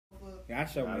Yeah, I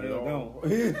showed my hell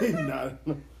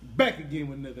gone. Back again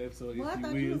with another episode. Well, I if you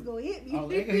thought will. you was gonna hit me. Oh,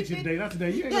 I ain't gonna hit you today. Not today.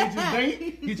 You ain't gonna hit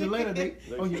you today. Hit you later date.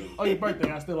 On your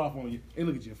birthday, I still off on you. And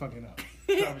look at you fucking up.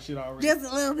 Dropping shit already. Just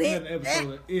a little bit. Another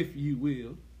episode of If You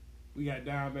Will. We got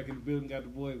Don back in the building. Got the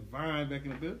boy Vine back in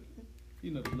the building.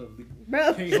 You know the lovely.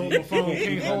 Bro. Can't hold my phone.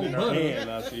 Can't hold butter.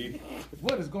 Now, see.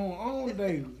 What is going on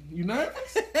today? You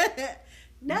nervous?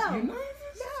 No. You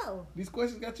nervous? No. These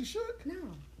questions got you shook? No.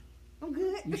 I'm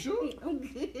good. You sure? I'm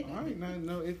good. All right,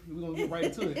 now we're gonna get right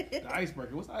into it. The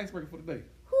icebreaker. What's the icebreaker for today?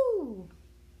 Who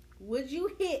would you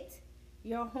hit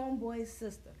your homeboy's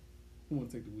sister? Who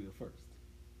want to take the wheel first?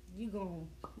 You gon'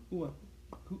 Who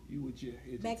you would you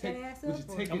back that ass up?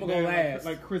 Or? take I'ma it go down last.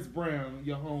 like Chris Brown,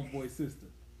 your homeboy sister?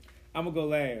 I'm gonna go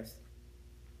last.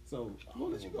 So I'm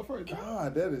gonna let you go first.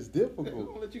 God, that is I'm difficult.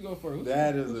 gonna let you go first.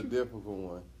 That is a difficult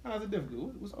one. How's it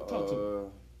difficult? What's talk to me?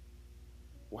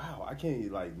 Wow, I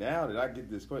can't like now that I get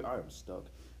this question, I am stuck.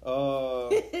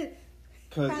 Probably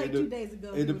Cause 2 days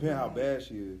ago. it depends how bad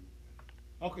she is.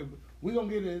 Okay, we gonna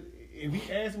get it. If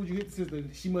he asks would you hit the sister,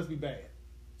 she must be bad.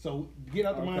 So get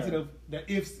out the mindset of that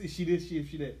if she this, if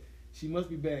she that, she must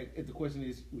be bad. If the question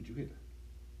is would you hit her?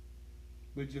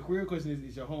 But your real question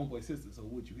is your homeboy sister. So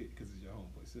would you hit because it's your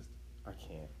homeboy sister? I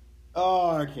can't.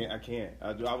 Oh, I can't.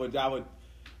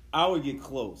 I would get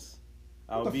close.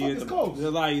 I would What the be fuck in is the close?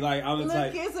 like I'm the Little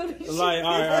type. kiss on the cheek. Like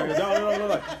all right, no.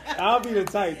 Like, I'll be the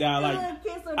type that like Little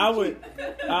kiss on the I would.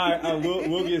 cheek. I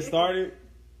we'll get started,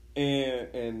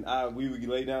 and we would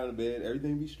lay down in bed,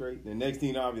 everything be straight. The next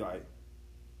thing I'll be like,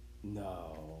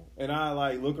 no, and I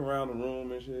like look around the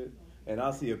room and shit, and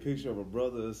I'll see a picture of a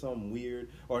brother or something weird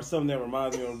or something that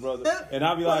reminds me of a brother, and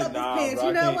I'll be Pull like, up nah, his pants,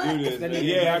 bro, you I know can't what? do this. That Man. nigga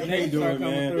Yeah, I got can't do start it,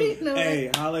 coming man. through. You know Hey,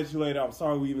 what? I'll let you later. I'm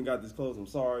sorry we even got this close. I'm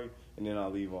sorry, and then I'll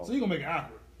leave off. So you gonna make it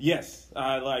awkward? Yes,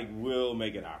 I will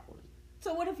make it awkward.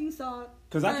 So what if you saw her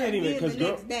 'Cause I can't even- again 'cause the girl-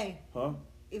 next day? Huh?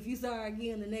 If you saw her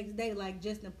again the next day, like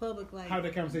just in public, like How'd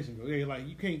that conversation go? Yeah, like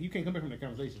you can't come back from that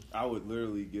conversation. I would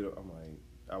literally get up. I'm like,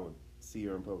 I would see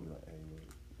her in public, like, hey,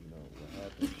 you know what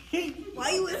happened? why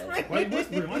you whispering? Why you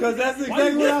whispering? Because that's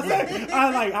exactly what I said.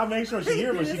 I make sure she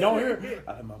hear, but she don't hear.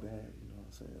 I my bad. You know what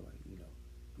I'm saying? Like,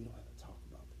 we don't have to talk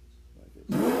about this.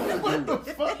 What the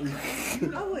fuck?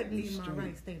 I wouldn't leave my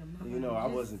right state of mind. I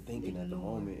Just wasn't thinking at the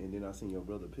ignore. moment, and then I seen your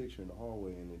brother picture in the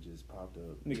hallway, and it just popped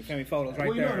up. Nigga, send me photos right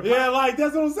Well, you there. know- Yeah, like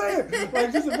that's what I'm saying.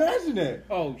 Like, just imagine that.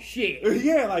 Oh shit.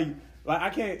 Yeah, like I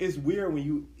can't. It's weird when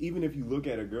you, even if you look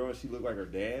at a girl and she look like her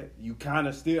dad, you kind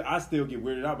of I still get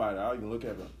weirded out by it. I'll even look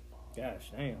at her.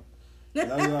 Gosh damn. And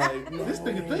I'm like, This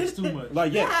nigga thinks too much.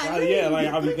 like Yeah, like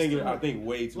I'll be thinks thinking, too I much. think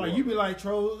way too. Like much. you be like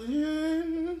troll.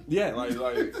 Yeah, like it's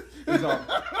all.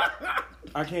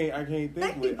 I can't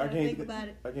think You with. I gotta can't think about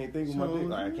it. I can't think with my dick.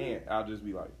 Like I can't. I'll just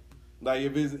be like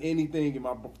if there's anything in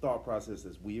my thought process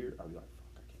that's weird, I'll be like, fuck,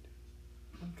 I can't do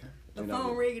this. Okay. The And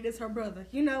phone ringing is her brother.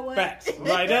 You know what? Facts.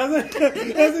 Like that's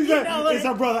exactly. what? It's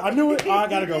her brother. I knew it. Oh, I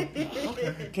gotta go.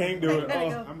 Can't do it. Gotta Oh.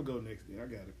 go. I'm gonna go next. Then I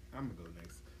got it. I'm gonna go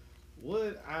next.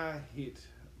 Would I hit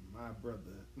my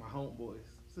brother, my homeboy's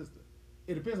sister?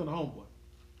 It depends on the homeboy.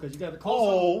 Cause you got the close.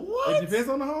 Oh, what? It depends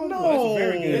on the homeboy. No. That's a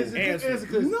very good It's a good answer. answer.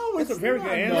 'Cause- No, That's a very not.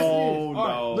 good answer. Yes, it is. No, All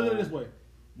right, no. look at it this way.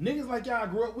 Niggas like y'all I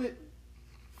grew up with,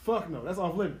 fuck no. That's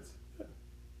off limits.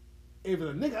 If it's a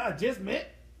nigga I just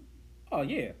met, Oh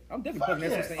yeah. I'm definitely Fuck plugging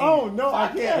that yes. sister in. Oh no, I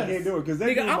Fuck can't. I yes. can't do it because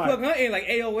they Nigga, I'm plugging her in like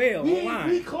AOL we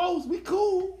online. close, we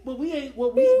cool, but we ain't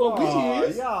what we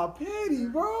is. Y'all petty,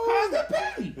 bro. How's that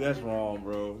petty? That's wrong,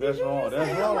 bro. That's wrong. That's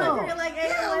Hell wrong. no. Like,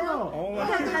 Hell hey, no. Oh,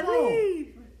 How's that wrong?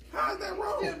 How's that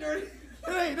wrong? Still dirty.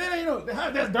 That ain't no.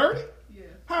 That's dirty. Yeah.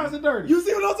 How's it dirty? You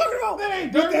see what I'm talking about? That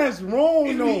ain't But dirty. that's wrong,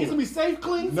 It's though. gonna be safe,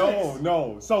 clean. No, sex.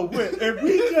 no. So if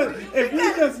we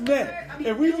just met,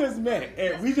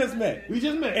 we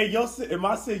just met, and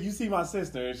you see my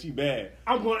sister and she bad.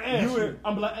 I'm gonna ask You you. and-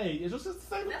 I'm like, hey, is your sister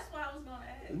safe? That's why I was gonna ask.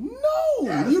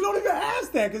 No, you don't even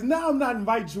ask that because now I'm not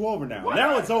inviting you over.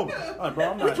 Now it's over. Like,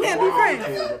 bro, I'm not. can't be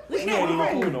friends. We ain't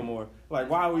even cool no more. Like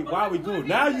why are we cool?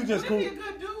 Now you just cool. He a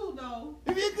good dude though.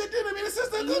 If you're a good dude, I mean, the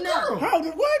sister a good No. girl. How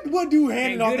did what do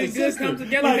handing And off good their and good sister? come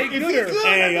together, Like, make if gooder. he good,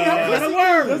 Hey, I mean, her What pussy a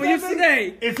word good. for you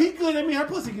today. If he good, I mean her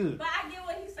pussy good. But I get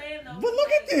what he's saying though. But look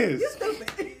at this. Stupid.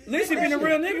 At least you being a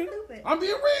real nigga. Stupid. I'm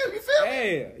being real. You feel me?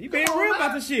 Hey, you being Come on, real man.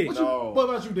 about the shit. No. What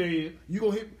about you, Dad? You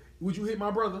gonna hit? Would you hit my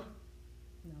brother?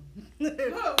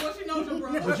 Well, she knows your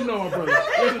brother. But you know my brother.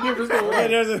 There's a difference though. Yeah,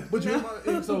 there's a- But you,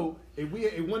 and so if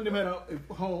one of them had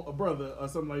a brother or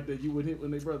something like that, you would hit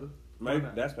when they brother. Why Maybe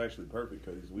not? that's actually perfect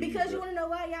because we. Because you want to know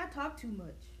why y'all talk too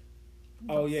much.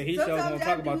 Oh yeah, he sure Sometimes gonna y'all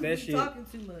talk about dudes that be shit. Talking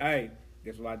too much. Hey,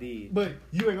 guess what I did? But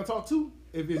you ain't gonna talk too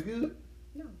if it's good.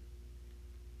 No.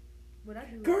 What I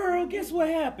do? Girl, guess what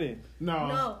happened?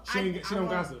 No, she I don't won't.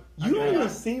 gossip. You don't even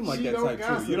seem like She that don't type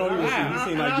gossip. too. You don't even seem. You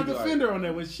seem like I'll you be defend like. her on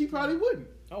that one. She probably wouldn't.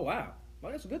 Oh wow,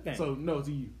 well that's a good thing. So no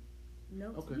to you. No.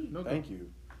 Okay, to no. Thank you.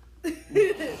 you.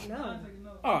 No. No.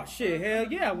 Oh shit,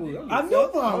 hell yeah, I would. I knew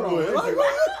I would. Like,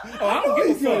 Oh, I don't give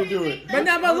he's a gonna fuck. do it. But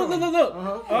now, but look.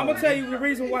 Uh-huh. Oh, I'm gonna tell you the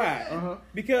reason why. Uh-huh.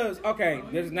 Because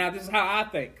this is how I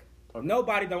think.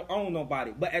 Nobody don't own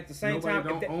nobody, but at the same Nobody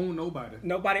time, don't own nobody.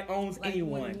 nobody owns Like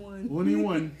anyone. 1-1.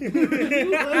 21.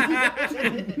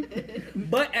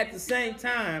 But at the same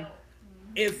time,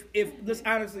 if this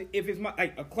honestly, if it's my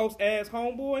like a close ass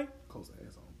homeboy, Close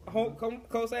ass on.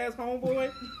 close ass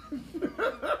homeboy,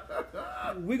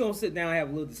 we gonna sit down and have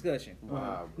a little discussion.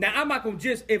 Wow. Now I'm not gonna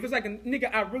just if it's like a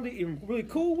nigga I really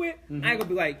cool with, I ain't gonna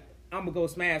be like I'm gonna go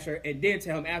smash her and then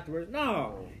tell him afterwards.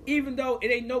 No, even though it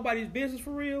ain't nobody's business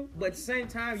for real, but at the same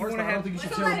time you First wanna of all, I don't have. think you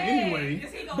should tell him anyway.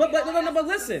 But no,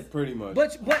 listen. Pretty much.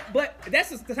 But that's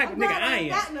just the type of nigga I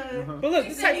am. But look,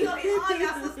 this type. He gonna hit all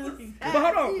y'all sisters. But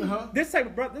hold on, Uh-huh. this type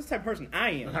of person I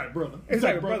am. Alright, brother. It's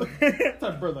like a brother. What type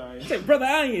of brother I am. This type of brother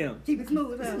I am. Keep it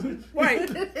smooth, huh? Right.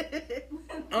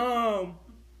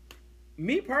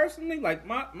 Me personally, like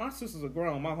my sisters are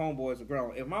grown, my homeboys are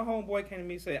grown. If my homeboy came to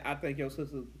me and said, "I think your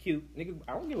sister's cute," nigga,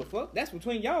 I don't give a fuck. That's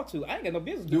between y'all two. I ain't got no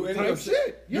business Do doing any it. of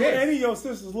shit. Yeah, Yes. any of your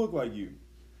sisters look like you?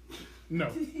 No.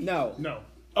 No. No.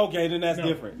 Okay, then that's No.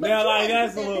 different. But now, you like ain't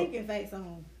that's a put that little. thinking face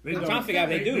on. They I'm don't. trying to figure out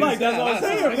they do. Like, that's what I'm That's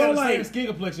saying. They got the Like- same skin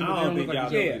complexion, I but they don't don't think look y'all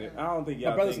like Yeah. each thinking it. I don't think My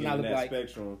y'all brothers thinking and in I that look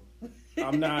spectrum.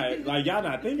 I'm not like y'all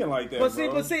not thinking like that. But see,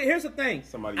 bro. here's the thing.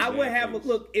 Somebody's I would dad have a face.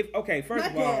 look. If okay, first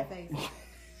Not of all, that face.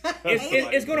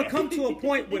 it's gonna come to a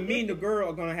point where me and the girl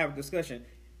are gonna have a discussion,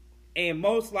 and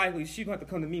most likely she's gonna have to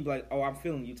come to me and be like, "Oh, I'm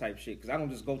feeling you," type shit. Because I don't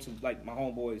just go to like my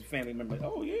homeboy's family member. Like,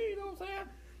 "Oh yeah, you know what I'm saying."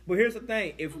 But here's the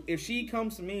thing: if she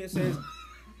comes to me and says,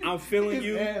 "I'm feeling His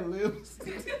you," ad libs.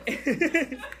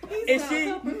 if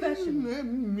So professional.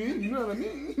 You know what I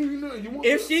mean? You know, you want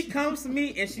if she comes to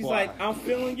me and she's Why? like, "I'm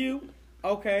feeling you,"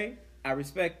 okay, I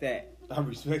respect that. I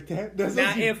respect that. That's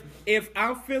Now, okay. if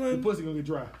I'm the feeling pussy gonna get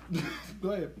dry.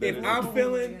 Go ahead. if is I'm okay.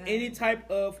 feeling Yeah. any type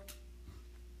of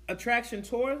attraction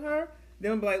towards her,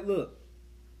 then I'm like, look,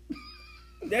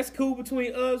 that's cool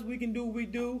between us. We can do what we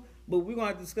do, but we're gonna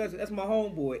have to discuss it. That's my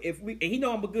homeboy. And he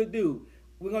know I'm a good dude.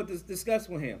 We're gonna discuss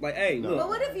with him. Like, hey, But look,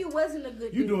 what if you wasn't a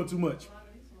good You dude? doing too much.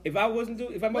 if I wasn't do,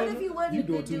 if I What wasn't, if you wasn't You a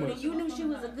doing good too dude much. and you knew she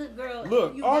was a good girl?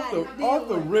 Look, you off got the it, off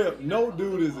the then what? rip, no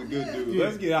dude is a good dude. Yeah.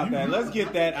 Let's get out that. Let's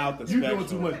get that out the You doing spectrum.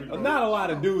 too much, big bro. Not a lot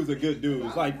of dudes are good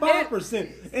dudes. Like 5%,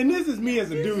 and this is me as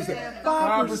a dude.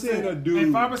 5% of dudes.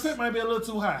 And 5% might be a little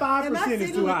too high. 5% is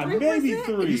sitting too with high. 3%? Maybe You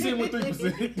 3. sitting with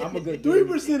 3%. I'm a good dude.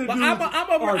 3% of But dudes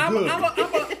are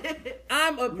good.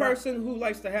 I'm a person who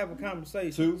likes to have a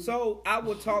conversation. Two. So I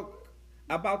would talk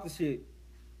about the shit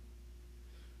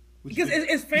because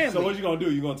it's family. So what you gonna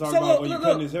do? You gonna talk So about look, when you look,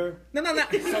 cutting look. his hair? No.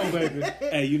 So, baby.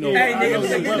 Hey, you know. Hey, I know nigga,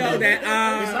 your you know brother.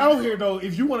 that. It's out here, though.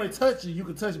 If you want to touch it, you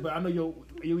can touch it. But I know you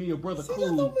and your brother See, that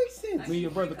cool. don't make sense. Me and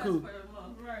your brother cool.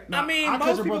 Right. Nah, I mean, I touch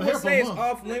most your people brother would hair for say a it's month.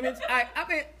 off limits. I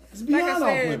mean, It's like beyond I off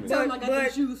said, limits. Tell him I got but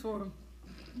them shoes for him.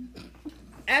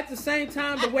 at the same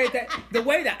time, the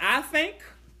way that I think,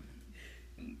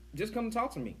 just come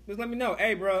talk to me. Just let me know,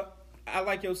 hey, bro, I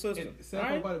like your sister. And sad All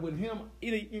part right? about it with him,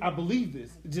 Either I believe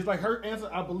this. Just like her answer,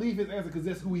 I believe his answer because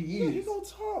that's who he Yeah, is. he gonna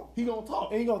talk. He gonna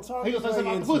talk. And he gonna talk He gonna his talk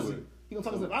way about the into pussy. it. He gonna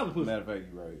talk about the pussy. Matter of fact,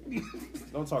 you're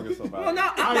right. Don't talk yourself out. well, no,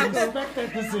 I'm I not gonna. respect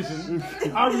that decision.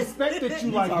 I respect that you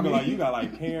You like talking me. like you got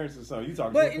like parents or something. You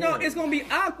talking. But to you know, parents. it's gonna be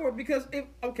awkward because if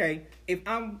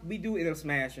we do end up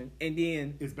smashing and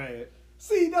then It's bad.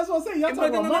 See, that's what I'm saying. Y'all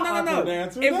But talking about my awkward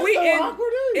answer. If That's we so end, awkward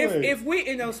anyway. if we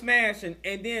end up smashing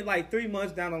and then like 3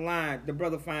 months down the line the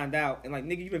brother find out and like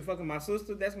nigga you been fucking my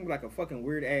sister, that's gonna be like a fucking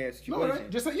weird ass No, situation. right?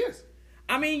 Just say yes.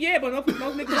 I mean, yeah, but most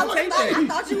niggas I, don't take I that.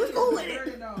 thought you was cool with it.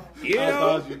 Dirty dog. You I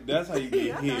know, thought that's how you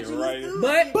get I hit, thought you right? was cool.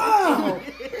 but Wow!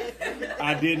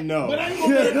 I didn't know. But I ain't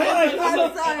gonna say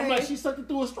I'm sorry. I'm like, she sucked it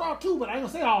through a straw too, but I ain't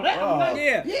gonna say all that. Oh. I'm like,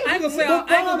 yeah, I ain't gonna say.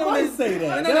 But I ain't Bond gonna might say that. No,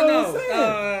 That's no, what I'm no.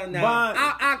 saying. No. Bond-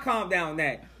 I'll calm down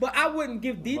that. But I wouldn't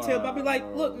give detail. But I'd be like,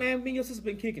 Bond, look, bro. man, me and your sister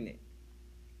been kicking it.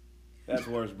 That's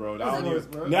worse, bro. I That's don't worse,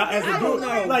 even- bro. Now, as a I don't dude,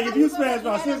 know. like if you smash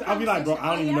my sister, I'll be like, bro,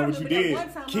 I don't even know what you did.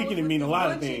 Kicking it mean a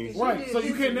lot of things. Right, so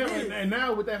you can never, and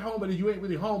now with that homeboy that you ain't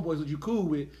really homeboys that you cool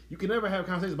with, you can never have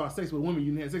conversations about sex with women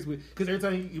you didn't have sex with, because every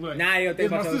time you be like, Now you don't think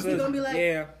it's my about your sister. sister. gonna be like-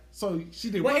 Yeah. So she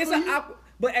did But what it's for an you? awkward.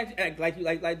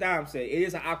 But like Dom said, it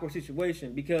is an awkward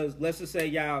situation because let's just say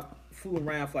y'all fooling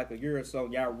around for like a year or so,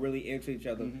 y'all really into each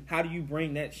other. How do you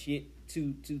bring that shit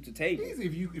to table?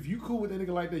 Easy. If you cool with that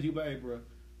nigga like that, you be like, hey, bro,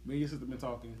 me and your sister been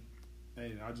talking,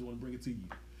 and I just want to bring it to you.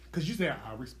 Because you say,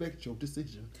 I respect your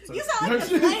decision. So, You sound like a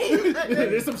slave.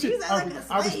 There's some shit. You sound like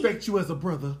a I slave. respect you as a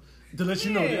brother to let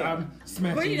you know that I'm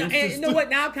smashing But you know, your and sister. you know what?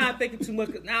 Now I'm kind of thinking too much.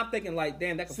 Now I'm thinking like,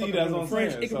 damn, that could See, fucking that's ruin what the I'm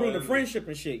friendship. saying. It could So ruin the it- friendship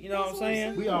and shit. You know what I'm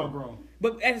saying? We all grown.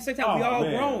 But at the same time, we Oh, all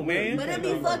man. grown, man. But it'd be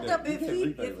Can't fucked think up like if that. You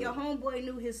can't think if your like homeboy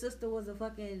knew his sister was a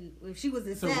fucking, if she was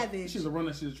a So savage. she's a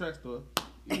runner. She's a track star.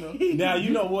 You know. Now you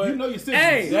know what? You know your sister.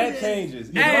 Hey. That changes.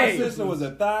 If Hey. my sister was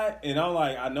a thigh, and I'm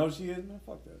like, I know she is, man,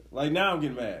 fuck that. Like now I'm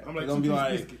getting mad. I'm like, gonna be two-piece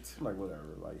like, biscuits. I'm like, whatever.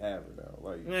 Like have it now.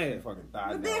 Like Yeah. fucking thigh.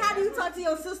 But then how do you talk to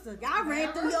your sister? I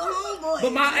ran through your homeboy.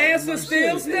 But my answer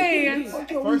still stands. First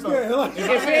First off, off, If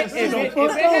it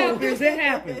happens, it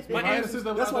happens. if My I had a answer,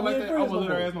 sister That's out what there me like and that, I friends would let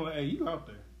her are ass know, like, hey, you out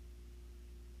there.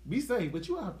 Be safe, but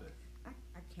you out there.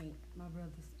 I can't. My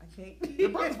brothers, I can't. Your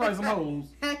brother's probably some hoes.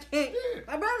 I can't. Yeah.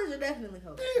 My brothers are definitely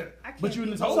hoes. Yeah. I can't But you in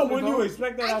be this hoes. whole so when you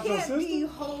expect that I out your can't sister? be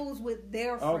hoes with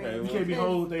their friends. Okay, You well- can't be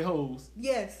hoes, they hoes.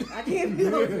 Yes, I can't be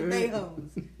hoes with they hoes.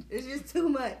 It's just too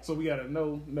much. So we gotta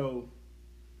know.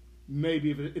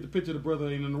 Maybe if the picture of the brother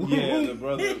ain't in the room. Yeah, the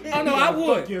brother. oh no, I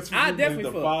would. Fuck yes, I we- definitely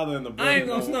the fuck. father and the brother. I ain't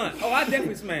gonna stunt. Oh, I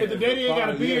definitely smash. If the daddy ain't got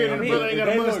a beard and the Yeah, brother ain't got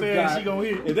a If they look mustache, guy- she gonna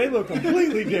hit. If they look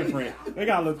completely different, they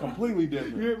gotta look completely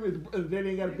different. If the daddy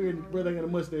ain't got a beard and the brother ain't got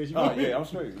a mustache, she Oh gonna hit. yeah, I'm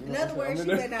straight. You know In other what I'm words, she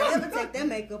saying? better not ever take that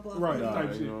makeup off. Right, Nah, type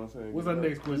you shit. know what I'm saying? What's our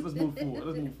next question? Let's move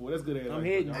forward. That's good ass. I'm I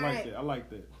hitting. like that. I like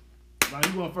that. Now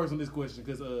you going first on this question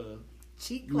because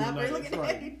Cheek You clapper. like Look it, at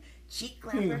right. that. Cheek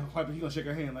he clapper. gonna shake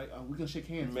her hand like we gonna shake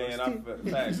hands. Man, first.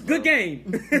 facts, Good bro.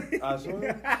 game. I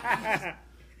swear.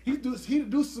 he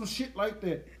do some shit like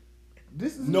that.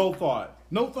 This is No thought.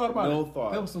 no thought about it. No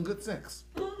thought. That was some good sex.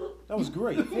 That was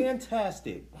great.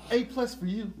 Fantastic. A+ for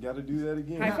you. Got to do that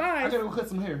again. High I five. gotta go cut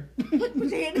some hair. What you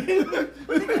gonna do?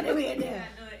 What you gonna do in there?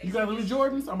 You got Louis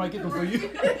Jordans? I might get them for you.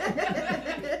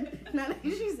 No,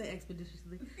 she said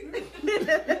expeditiously.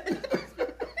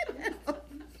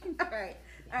 All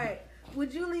right.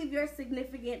 Would you leave your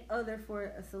significant other for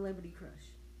a celebrity crush?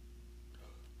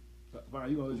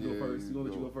 Fine, you gonna let you Yeah, go first. You gonna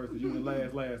let you go first because you were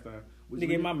last time. Would you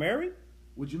Nigga, leave- am I married?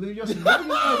 Would you leave your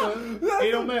significant other?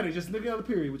 It don't matter. Just significant other.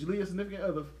 Period. Would you leave your significant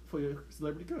other for your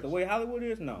celebrity crush? The way Hollywood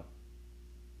is, no.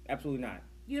 Absolutely not.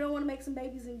 You don't want to make some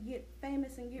babies and get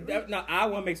famous and get rich? No, I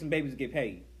want to make some babies get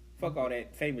paid. Fuck all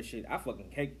that famous shit. I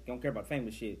fucking don't care about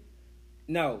famous shit.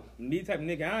 No, me type of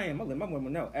nigga I am. I let my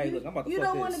woman know. Hey, look, I'm about to You fuck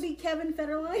don't this. want to be Kevin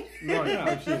Federline? No,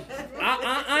 no, shit.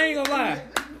 I ain't gonna lie.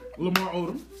 Lamar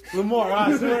Odom. Lamar,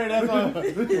 I swear that's all.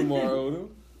 Lamar Odom.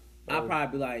 I'll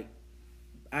probably be like,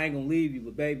 I ain't gonna leave you,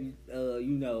 but baby, you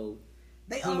know,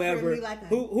 They whomever, offering me like a...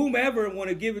 whomever want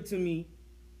to give it to me,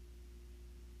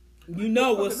 you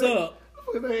know what's up.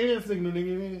 Look at that hand signal,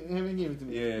 nigga. And give it to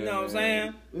me. Yeah. You know what I'm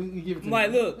saying? You give it to I'm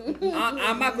like, me. look,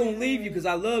 I'm not gonna leave you because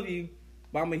I love you,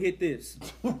 but I'm gonna hit this.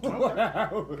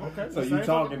 Okay. So you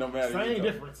talking no matter. Same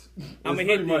difference. I'm gonna It's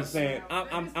hit pretty much this. saying.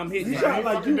 I'm hitting You this. try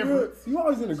like you good. difference. You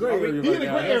always in the gray area. He right in the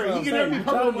now. gray That's area. what He I'm can saying. never You be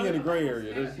trying to public. be in the gray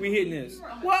area. This- We hitting this.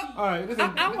 What? All right. This I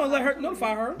ain't, want to let her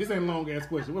notify her. this ain't a long ass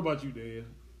question. What about you, Dan?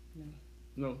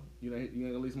 No, you ain't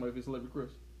gonna leave somebody for your celebrity crush.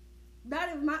 Not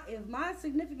if my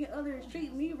significant other is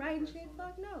treating me right and shit,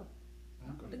 fuck no.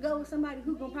 To go with somebody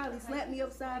who gonna probably slap me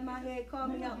upside my head, call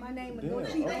me out my name, and go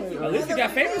Damn, cheat. okay. At least you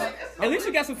got famous. At least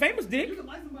you got some famous dick. You can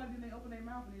like somebody, then they open their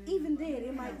mouth. And then Even then,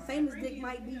 it might famous dick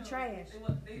might be trash.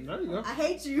 There you go. I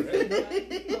hate you.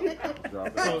 Drop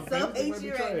it. I so famous hate might be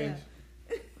you right now.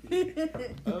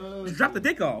 trash. Drop the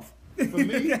dick off. For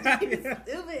me,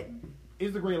 Stupid.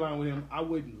 it's the great line with him. I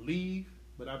wouldn't leave,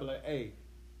 but I'd be like, hey,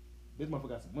 this motherfucker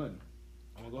got some money.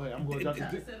 I'm gonna go ahead. I'm gonna drop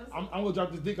this dick. I'm gonna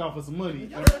drop this dick off for some money.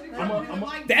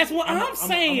 That's what I'm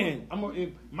saying. If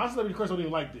my celebrity crush don't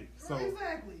even like dick, so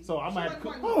Exactly. so I'm gonna have to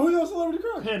cook. Oh, who your celebrity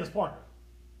crush? Candace Parker.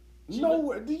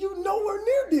 Nowhere. Do you nowhere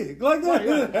near dick like Right,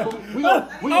 that? right. We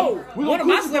gonna one of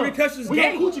my coochie celebrity bump. crushes We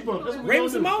gonna gay. coochie bump. That's what we Raven gonna do.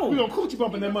 Simone. We gonna coochie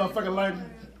bump in that motherfucker like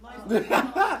we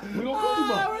gonna coochie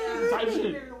bump type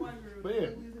shit. But yeah,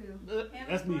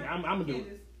 that's me. I'm gonna do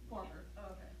it.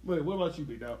 Wait, what about you,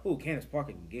 big dog? Oh, Candace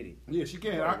Parker can get it. Yeah, she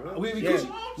can. We Yeah. gonna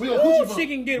Ooh, coochie bump. she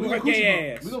can get it We with her gonna gay coochie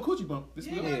bump. ass. We gonna coochie bump. This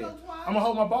Yeah. weekend. Yeah. I'm gonna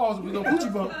hold my balls and we gonna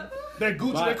coochie bump. That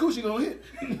Gucci, Bye. that coochie gonna hit.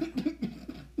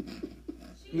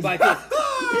 You like this?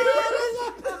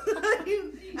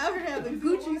 I heard having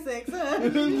Gucci sex, huh? the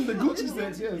Gucci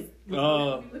sex, yes.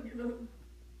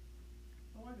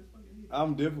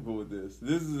 I'm difficult with this.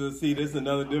 This is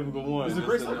another difficult one. It's a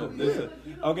great circle.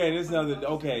 Okay, this is another.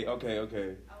 Okay.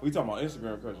 We talking about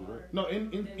Instagram crushes, right? No, in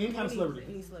kind of celebrity.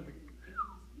 Any celebrity.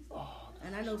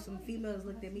 And I know some females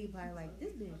looked at me probably like,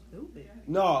 this bitch stupid.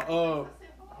 No.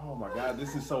 Oh my God,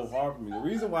 this is so hard for me. The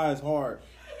reason why it's hard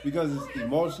because it's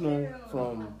emotional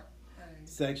from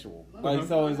sexual. Like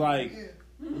so, it's like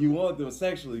you want them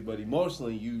sexually, but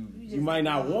emotionally you might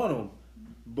not want them.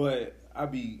 But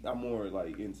I'm more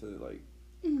like into like.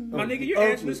 My nigga, you're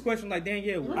answering this question like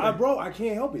Danielle. Bro, I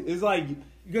can't help it. It's like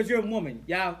because you're a woman,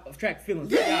 y'all attract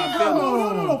feelings. Yeah,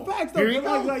 no, facts though.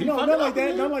 Not like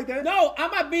that. Not like that. No,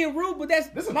 I'm not being rude, but that's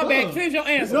my bad. Finish your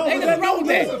answer. No, Ain't nothing wrong with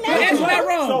that. That's not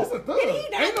wrong.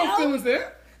 Ain't no feelings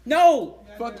there. No.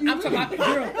 Fuck you. I'm talking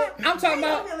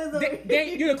about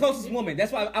you're the closest woman.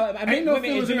 That's why I make no women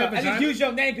in feelings in general. that I just vagina. use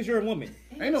your name because you're a woman.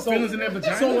 Ain't no feelings in that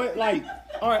vagina. So like,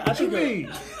 all right, I What you think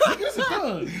mean? It's a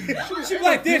thug. She be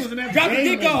like this, drop the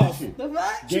dick off.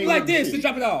 She be like this to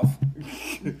drop it off.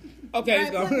 Okay,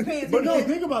 let's go. But no,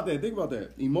 think about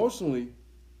that. Emotionally,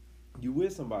 you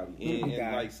with somebody, and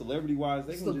like celebrity wise,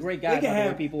 they can great guys.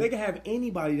 They can have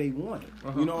anybody they want.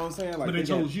 You know what I'm saying? Like but they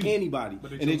chose you. Anybody,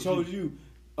 and they chose you.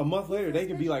 A month later, they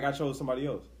can be like, I chose somebody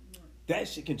else. That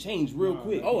shit can change real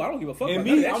quick. Oh, I don't give a fuck and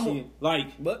about me, that I'm shit.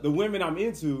 like the women I'm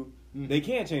into, they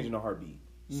can't change in a heartbeat.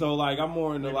 So like I'm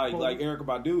more into like Erykah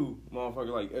Badu, motherfucker,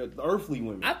 like earthly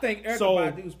women. I think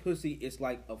Erykah Badu's pussy is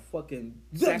like a fucking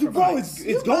bro, sacrifice.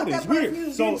 it's golden. It's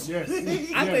weird. So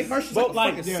I think her shit's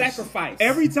like a fucking sacrifice.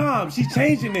 Every time she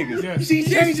changing niggas, Yes. she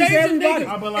changes everybody.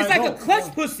 It's like a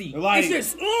clutch pussy. Like- It's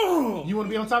just, You want to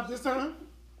be on top this time?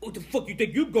 what the fuck you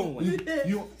think you going?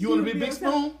 You want to be Big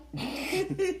Spoon? You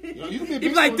can be You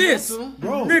be like this,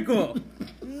 Bro. nigga.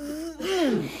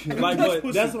 Like,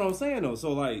 but that's what I'm saying though.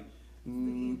 So like,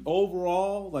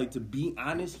 overall, like to be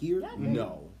honest here,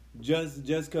 no.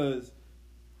 Just cause,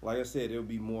 like I said, it'll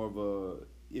be more of a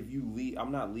if you leave.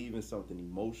 I'm not leaving something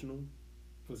emotional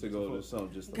to go to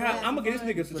something just. God, I'm gonna get this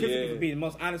nigga a certificate for being the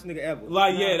most honest nigga ever.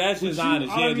 Like that's just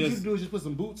honest. All I Yeah, need you to just do is just put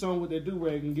some boots on with that do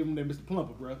rag and give him that Mr.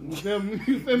 Plumper, bro. You feel me?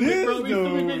 You feel me, This big bro? You feel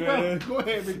me, dude, big bro? man. Go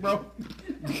ahead, big bro.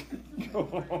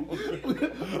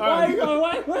 why you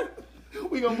going? What?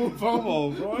 We gonna move on. Come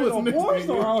on, bro. What's Ain't no next porn thing,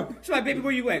 star. She's like, baby,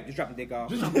 where you at? Just drop the dick off.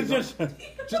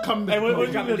 Just come, Hey, what Mr.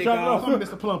 you Plumper. just dropping off? Come,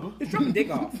 Mr. Plumper. Just drop the dick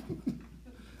off.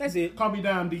 That's it. Call me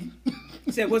Dime D.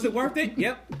 He said, was it worth it?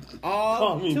 Yep.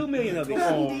 All 2 million of it.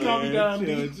 Come on, Call me man.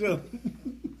 Dime Chill.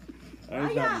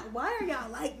 Why are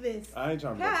y'all like this? I ain't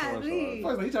trying to be a porn God, star. please.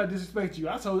 First of all, he tried to disrespect you.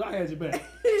 I told you I had your back.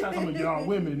 Trying to tell me y'all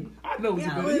women. I know what you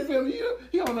better. You feel me?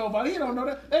 He don't know about it. He don't know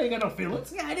that. They ain't got no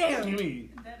feelings. What Goddamn. you mean?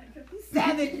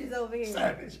 Savages over here.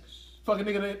 Savage. Fucking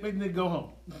nigga, make the nigga go home.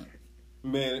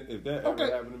 Man, if that ever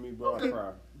happened to me, bro, I'd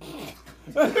cry.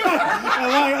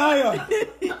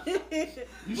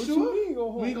 You What sure? you mean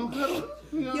go home? We ain't gonna cuddle?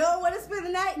 We You gonna- don't want to spend the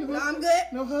night? No, I'm good.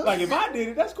 No hug? Like if I did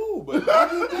it, that's cool. But I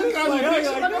did this, got like, you I next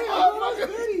ain't like a like,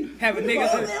 motherfucker. Have a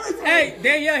nigga. Hey,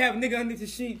 Danielle have a nigga underneath the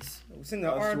sheets. Sing the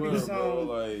I R&B swear, bro, song.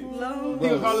 like, Long.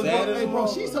 Nigga call his sad mother, as hey bro,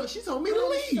 fuck. she told me to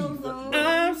leave. So long.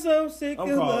 I'm so sick I'm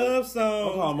of calling- love I'm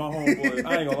songs. calling my homeboy.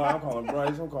 I ain't gonna lie. I'm calling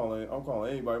Bryce. I'm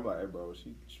calling anybody. I'm like, hey, bro,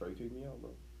 she straight kicked me out,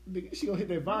 bro. Nigga, she gonna hit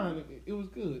that vine. It was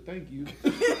good. Thank you.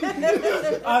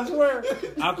 I swear.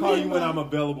 I'll call you when I'm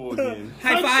available again.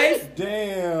 High five.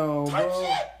 Damn, Type bro.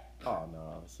 shit. Oh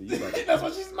no. See, you got That's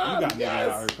what she's you smiling. got niggas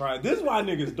out here crying. This is why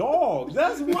niggas dogs.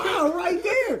 That's wild right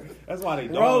there. That's why they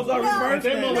Rose dogs. are reversed.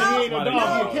 That moment man. he ain't a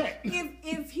dog, he a cat.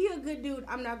 If he a good dude,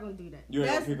 I'm not gonna do that. You ain't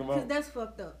gonna That's pick him up? because that's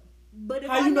fucked up. But if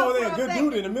How I you know for they're a good fact-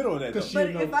 dude in the middle of that? Cause she Though?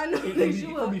 But know if I know it that from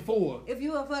you are- before. If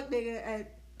you a fuck nigga,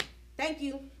 thank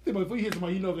you. But before you hit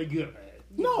somebody, you know they good.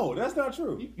 No, that's not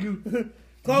true. You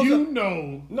Close you up.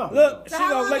 know. No. Look, So she how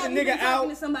gonna long let the have you nigga been talking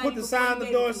to out, somebody put the before sign you on the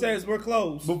gave door it and to says we're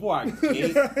closed. Before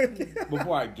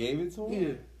I gave it to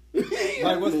him. Yeah.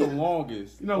 Like, what's the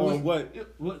longest? You know Or what? what?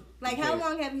 What? Like, how Okay.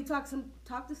 long have you talked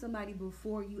to somebody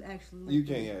before you actually? let You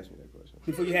them? can't ask me that question.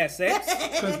 Before you had sex?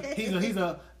 Because he's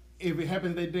a. If it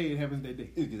happens that day, it happens that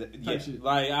day. Yeah. shit.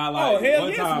 Like I like. Oh, hell one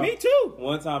yes, time, me too.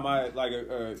 One time I like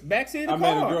Backseat of the I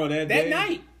met a car. girl that day.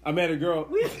 night. I met a girl.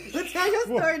 Tell your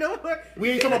story, don't worry.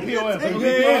 We ain't talking about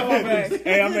POF.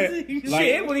 Hey, I met. Shit, Like,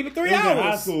 it wasn't even 3 it was in high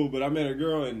hours. school, but I met a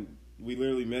girl and we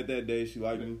literally met that day. She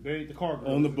liked me They ain't the car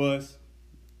girl. on the bus.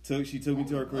 She took me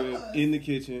to her crib in the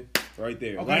kitchen, right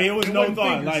there. Okay. Like it was It no wasn't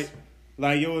thought. fingers.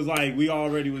 Like it was like we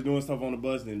already was doing stuff on the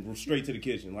bus and straight to the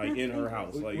kitchen, like in her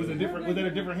house. Like Was it it different? Was that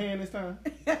a different hand this time?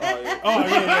 Oh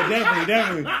yeah,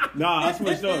 definitely. Nah, I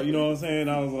switched up. You know what I'm saying?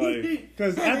 I was like,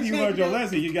 because after you learned your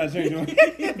lesson, you got to change your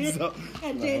hand. So,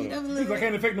 I changed up a Because little I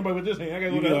can't affect nobody with this hand. I got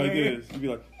to you go be that like hand. this. You be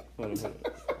like, hold on.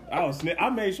 I was sniff. I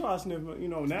made sure I sniffed. You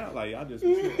know now, like I just.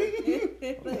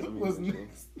 What's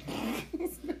next?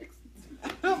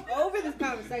 Over this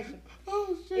conversation.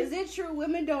 Oh shit. Is it true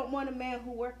women don't want a man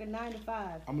who work a 9 to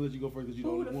 5? I'm gonna let you go first because you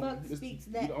Who the the only woman. fuck speaks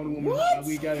You that? the only woman What?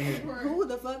 we got in here. Who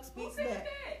the fuck speaks that?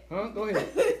 Huh? Go ahead.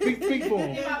 Speak for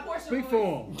him. Speak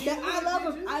for him.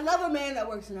 I love a man that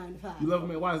works a 9 to 5. You love him,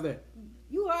 man. Why is that?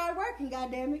 You hard working,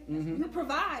 goddammit. Mm-hmm. You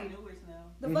provide.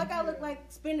 The fuck I look like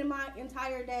spending my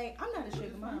entire day. I'm not a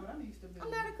sugar mama.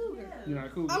 I'm not a cougar. You're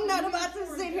not cool. I'm not about to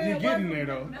sit here You're and getting work. there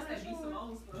though.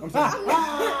 I'm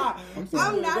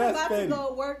I'm not That's about petty. to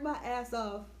go work my ass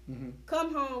off,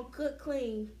 come home, cook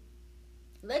clean,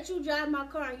 let you drive my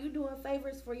car, and you doing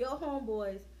favors for your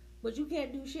homeboys, but you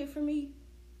can't do shit for me?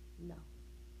 No.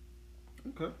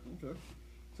 Okay.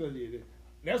 So yeah,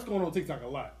 that's going on TikTok a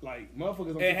lot. Like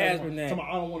motherfuckers on It has TikTok been that. talking about,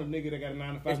 I don't want a nigga that got a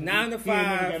 9 to 5. It's 9 to 5. He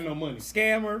ain't never got no money.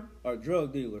 Scammer or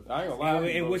drug dealer. I ain't gonna lie.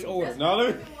 In which order?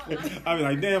 No, I be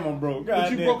like, damn, I'm broke. God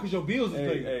But you damn. broke because your bills is Hey,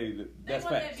 paid. hey, that's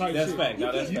want fact. that That's shit. fact.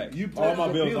 Now that's You- fact. you All my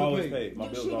your bills bills always paid. paid. My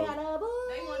She bills got always.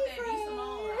 a They want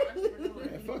that B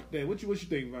Simone. Man, fuck that. What you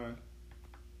think, Vine?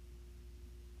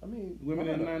 I mean, Women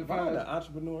at 9 to 5? I'm an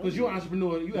entrepreneur. Because you're an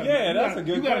entrepreneur. That's a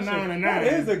good You got a question. 9 and That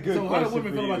 9. is a good So how do question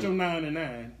women for feel about you. your 9 and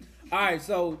 9? All right,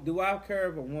 so do I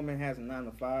care if a woman has a 9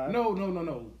 to 5?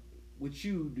 No. With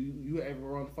you, do you ever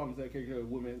run the phone and take care of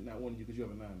women not wanting you because you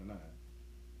have a 9 to 9?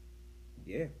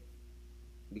 Yeah.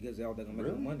 Because they're gonna make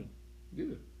Really? no money. Yeah.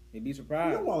 You'd be You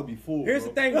surprised. don't want to be fooled. Here's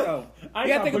bro. the thing, though. I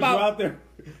You ain't gotta think put about- you out there.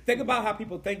 Think about how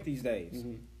people think these days.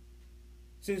 Mm-hmm.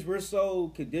 Since we're so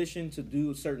conditioned to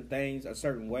do certain things a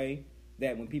certain way,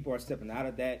 that when people are stepping out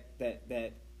of that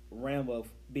realm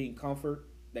of being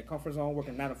that comfort zone,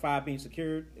 working 9 to 5, being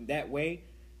secured in that way,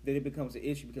 then it becomes an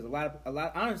issue because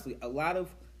a lot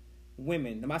of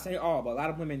women, I'm not saying all, but a lot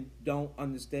of women don't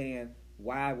understand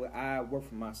why would I work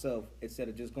for myself instead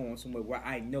of just going somewhere where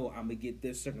I know I'm gonna get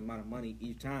this certain amount of money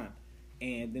each time.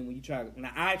 And then when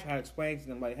I try to explain to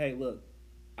them like, hey, look,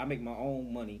 I make my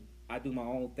own money, I do my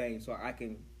own thing, so I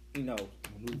can,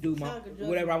 do my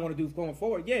whatever I want to do going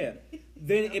forward. Yeah,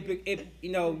 then it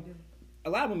a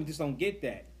lot of women just don't get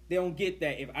that. They don't get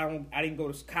that if I didn't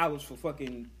go to college for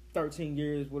fucking 13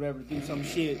 years, whatever, to do some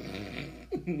shit.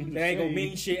 That ain't gonna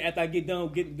mean shit after I get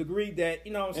done getting the degree that,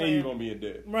 you know what I'm saying? And you're gonna be in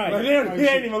debt. Right. Like, they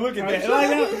ain't even look at that. Like,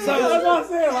 that's what I'm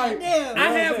saying. Like, Damn. I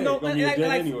have no, Gonna be in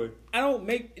debt anyway. I don't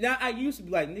make. Now I used to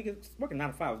be like, nigga, working 9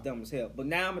 to 5 is dumb as hell. But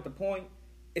now I'm at the point,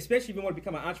 especially if you want to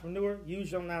become an entrepreneur,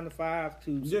 use your 9 to 5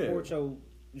 to support your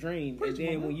dream, and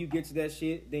then when you get to that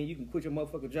shit, then you can quit your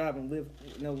motherfucking job and live,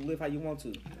 live how you want to.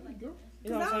 You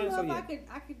know what I I'm don't saying? know So if yeah.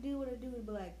 I could do what I do and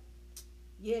be like,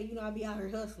 yeah, I be out here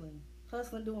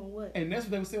hustling doing what? And that's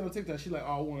what they were saying on TikTok. She like,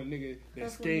 oh, I want a nigga that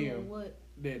Hustling doing scam. what?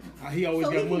 That he always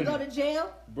So got he money. can go to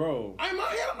jail. bro. I'm out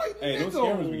here. I'm like, Hey, those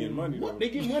nigga, scammers be getting money, What? though. They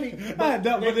get money. But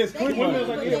it's quick They Women get was money.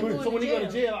 like, But yeah, they going so when to he go to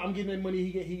jail. jail, I'm getting that money.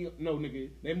 He no nigga.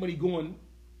 That money going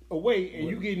away, and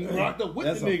you getting locked up with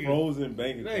That's the a nigga. frozen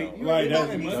bank Hey, account. you Like, ain't that's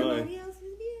got that money. done. Somebody else's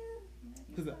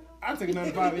deal. Cause I take a 9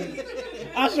 to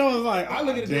 5. I sure was like, I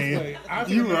look at it this way. I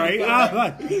take You a 9 right. to I 5.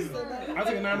 was like, I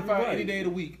take a 9 to 5 Right. any day of the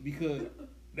week because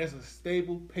that's a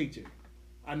stable paycheck.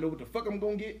 I know what the fuck I'm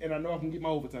gonna get, and I know I can get my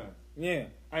overtime. Yeah.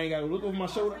 I ain't gotta look over my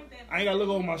shoulder. I ain't gotta look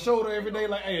over my shoulder every day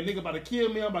like, hey, a nigga about to kill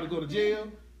me. I'm about to go to jail.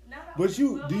 but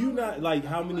do you not like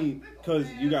how many? Because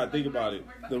you gotta think about it.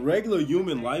 The regular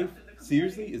human life,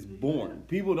 seriously, is boring.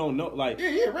 People don't know, like,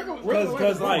 Yeah, regular.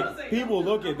 because like people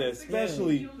look at that,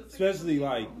 especially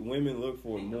like women look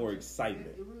for more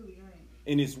excitement,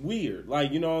 and it's weird.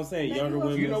 Like, you know what I'm saying? Younger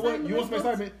women. You know what? You want some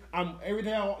excitement? Every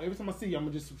time I see you, I'm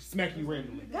gonna just smack you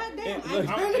randomly. God damn.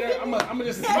 I'm gonna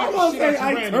just smack I'm the gonna shit say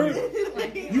out you I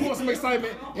randomly. You want some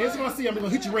excitement? Every time I see you, I'm gonna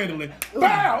hit you randomly.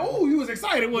 Bow! Ooh, you was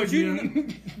excited, wasn't you?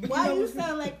 Why you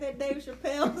sound like that Dave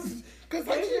Chappelle's? Cause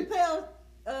like Dave shit. Chappelle's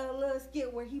little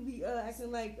skit where he be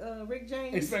acting like Rick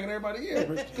James. Expecting everybody, yeah.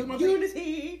 Cause my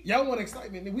Unity. y'all want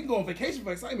excitement, and we go on vacation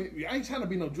for excitement. I ain't trying to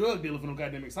be no drug dealer for no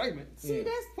goddamn excitement. See,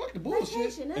 that's Fuck the bullshit.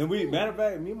 vacation. That's And cool. matter of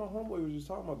fact, me and my homeboy was just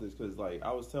talking about this because, like,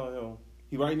 I was telling him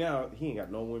he right now he ain't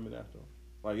got no women after him,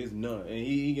 like it's none, and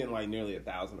he getting like nearly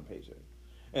 1,000 a paycheck,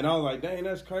 and I was like, dang,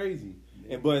 that's crazy.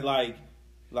 And but like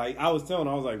I was telling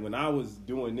him, I was like, when I was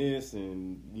doing this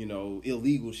and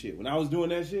illegal shit, when I was doing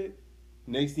that shit,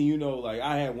 next thing you know, like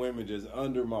I had women just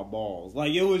under my balls,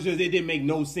 like it didn't make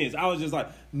no sense. I was just like,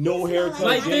 no haircut,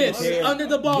 Like this, hair. under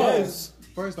the balls. Yes.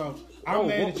 First off, Oh, I'm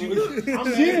mad what- at you. I'm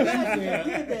mad Did that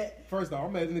you said. that. First off,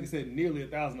 I'm mad that nigga said nearly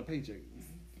 1,000 a paycheck.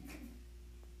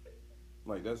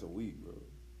 Like that's a week, bro.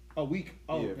 A week.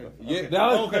 Oh, Yeah, okay. yeah, Okay. that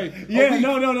was, Okay. Yeah, A week.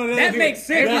 no. That makes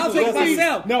sense. That's- I'll take that's-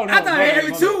 myself. No, I thought no,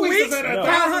 every no, 2 no. weeks, No,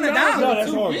 $500. No, that's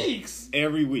 2 horrible. weeks.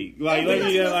 Every week, like let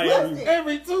me That's like. disgusting.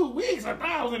 Every 2 weeks,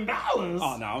 $1,000.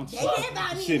 Oh no, I'm Yeah,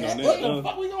 about it. shitting on What that. the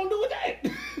fuck we gonna do with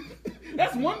that?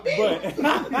 That's one bill. But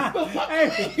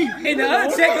And the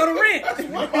other check go to rent.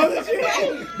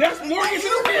 That's mortgage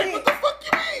and rent. What the fuck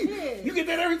you mean? Yeah. You get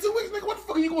that every 2 weeks, nigga. What the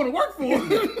fuck are you going to work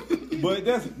for? but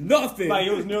that's Nothing. like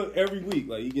it was nearly every week.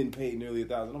 Like he getting paid nearly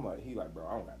 1,000. I'm like, he like, bro,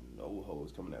 I don't got no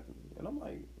hoes coming after me. And I'm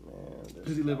like, man,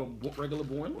 Because he live a regular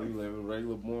boring we life. live a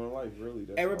regular boring life, really.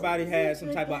 That's Everybody all. has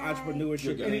some type of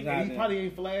entrepreneurship. Yeah, And inside he them. probably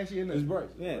ain't flashy in It's it. Bryce.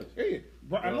 Yeah. Yeah.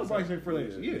 I know Bryce ain't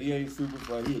flashy. Yeah. He ain't super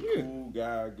flashy. He a Yeah. cool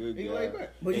guy, good He guy. laid back.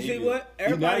 But you And see he- what? he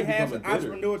Everybody now has an becoming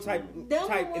bitter. entrepreneur type Them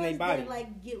the in their ones body. that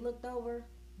like get looked over,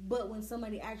 but when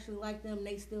somebody actually like them,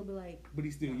 they still be like, But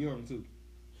he's still young too.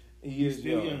 He is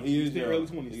still young. young. He He's is still young. early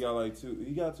 20s. He got like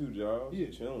two jobs. Yeah.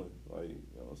 Chilling. Like, you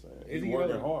know what I'm saying? Is He's he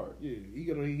working gonna- hard. Yeah, he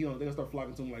gonna start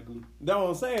flocking to him like glue. That's what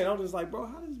I'm saying. I'm just like, bro,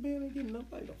 how this man ain't getting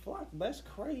up like the flock? That's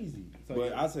crazy. So, but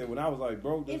yeah. I said when I was like,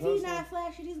 bro, this if he's hustle- not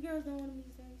flashy, these girls don't want him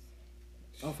these days.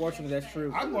 Unfortunately, that's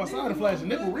true. I can go outside and flash a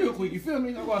nipple real quick. You feel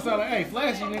me? I go outside like, hey,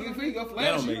 flashy nigga, here you go, that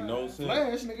flashy. don't make no sense.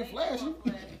 Flash, nigga, flashy.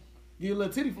 Get a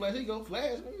little titty flash. Here you go,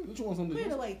 flash. Nigga. What you want something?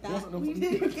 Wait a wait, You want thought.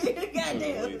 something-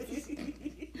 Goddamn.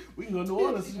 We can go to New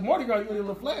Orleans. Mardi Gras, you want a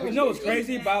little flash. You know what's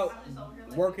crazy about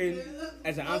working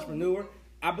as an entrepreneur?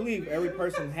 I believe every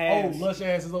person Oh, has. lush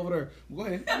ass is over there. Go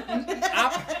ahead.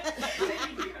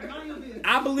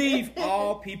 I believe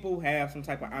all people have some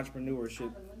type of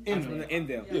entrepreneurship in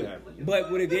them. Yeah.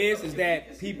 But what it is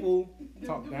that people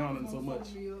Talk down and so much.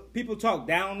 talk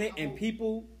down it, and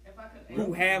people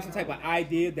who have some type of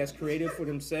idea that's creative for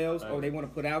themselves or they want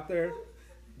to put out there,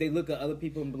 they look at other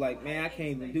people and be like, man, I can't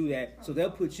even do that. So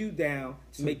they'll put you down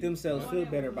to make themselves feel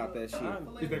better about that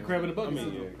shit. Is that crab in the I bucket?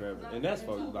 mean, yeah, grab it. And that's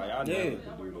fucked. Like, I never Yeah.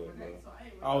 could do that, bro.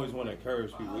 I always want to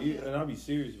encourage people. And I'll be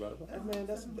serious about it. Hey, man,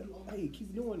 hey,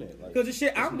 keep doing that. Like, Because the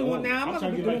shit I'm doing now, I'm not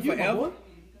trying going to to be get doing like you, my forever. boy.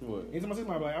 what? Anytime I see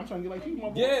somebody, like, I'm trying to get like you, my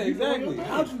boy. Yeah, You doing your exactly. thing.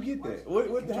 How'd you get that?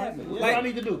 What happened? What Like- I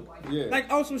need to do? Yeah.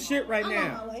 Like on some shit right I'm on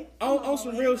now. my way. On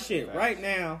some real shit right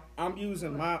now. I'm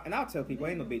using and I'll tell people,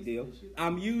 ain't no big deal.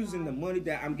 I'm using the money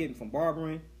that I'm getting from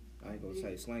barbering. I ain't gonna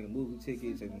say slanging movie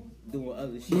tickets and doing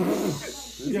other shit.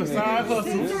 Your side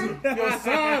hustle. Your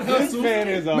side This hustle. man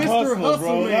is a Mr. hustler, Hustle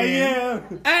bro. Man.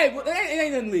 Like, yeah. Hey, well, it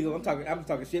ain't nothing legal. I'm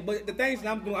talking shit. But the things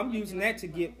that I'm doing, I'm using that to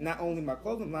get not only my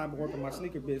clothing line, but working my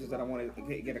sneaker business that I want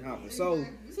to get accomplished. So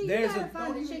See, you there's gotta a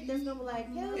find a chick that's gonna be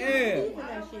like, hell Yeah. yeah, believe in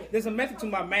that shit. there's a method to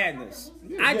my madness.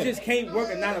 I just can't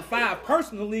work a 9 to 5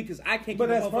 personally because I can't But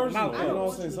get that's the motherfucking personal. mouth You closed. know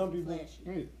what I'm saying? Some people.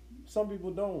 Yeah. Some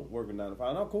people don't work a 9 to 5,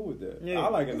 and I'm cool with that. Yeah. I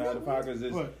like a 9 to 5 because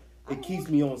What? it keeps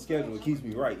me on schedule. It keeps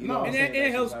me right. You know what I'm And saying?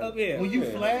 it helps That's up, how- yeah. When you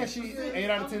Yeah. flashy 8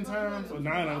 out of 10 times or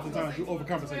 9 out of 10 times, you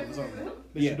overcompensate for something that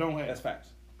Yeah, you don't have. that's facts.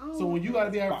 So when you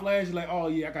gotta be out flash, you're like, oh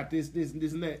yeah, I got this, and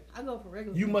that. I go for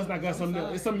regular. You must not got something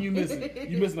else. It's something you missing.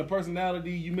 You missing a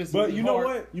personality. You missing. But you know heart,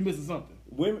 what? You missing something.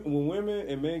 When women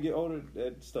and men get older,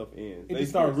 that stuff ends. It They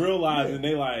just start ends. realizing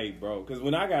they like, bro. Because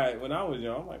when I was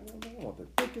young, I'm like, man, I want the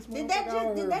thickest Did that motherfucker out just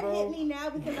here, did that bro. hit me now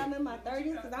because I'm in my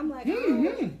 30s? Because I'm like,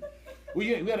 Well,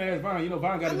 yeah, we gotta ask Vine. You know,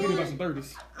 Vine got a video about some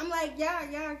 30s. I'm like,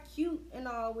 y'all cute and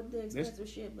all with the expensive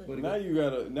shit, but Now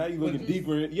you looking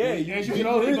deeper in. Yeah, you As you get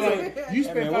older, you be like, you Hey,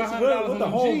 spent man, $500 what the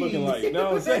on home jeans. looking like? You know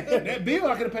what I'm saying? That bill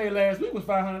I could have paid last week was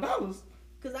 $500.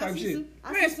 because type I see shit. some.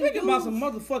 I Man, see some speaking about some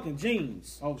dudes- motherfucking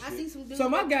jeans. Oh I see shit. some dudes. So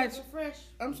my that guys- look fresh,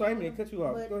 I'm sorry, I didn't cut you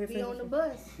off. but Go ahead, be finish. on the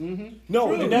bus. No,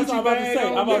 True. and that's what I'm about to Gucci say. bag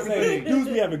I'm about to say, everything. dudes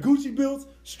be having Gucci belts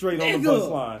straight on the Nigga. bus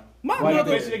line. My Why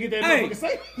mother, you bet you they get that hey, motherfucking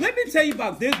safe? let me tell you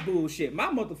about this bullshit. My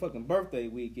motherfucking birthday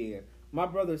weekend. My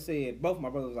brother said, both my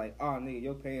brothers was like, oh nigga,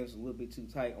 your pants a little bit too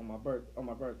tight on my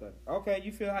birthday. Okay,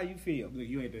 you feel how you feel. Nigga,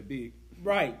 you ain't that big.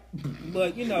 Right.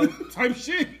 But you know, Type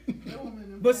shit.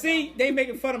 but see, they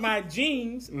making fun of my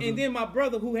jeans, Mm-hmm. and then my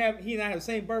brother he and I have the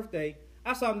same birthday.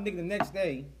 I saw the nigga the next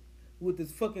day with the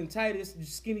fucking tightest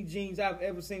skinny jeans I've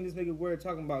ever seen this nigga wear,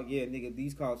 talking about, yeah, nigga,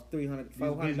 these cost $300,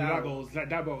 $400.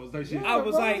 Daggos, that shit. I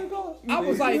was like,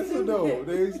 no,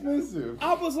 they expensive.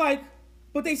 I was like,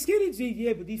 but they skinny jeans,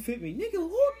 yeah, but these fit me. Nigga,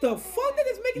 what the fuck?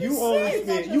 Niggas making You this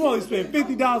sense. only spent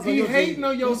 $50 on He your hating jeans.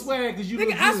 on your swag because you Nigga,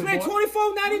 look I good, spent boy.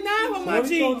 $24.99 on my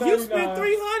jeans. You spent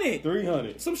 $300.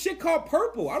 $300. Some shit called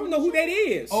purple. I don't know who that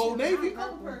is. Old Navy.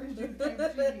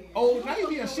 Old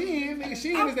Navy or Shein. Nigga,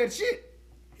 Shein is that shit.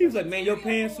 He was like, man, your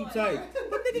pants too tight.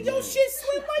 But nigga, your shit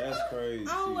slim like That's crazy.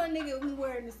 I don't want a nigga we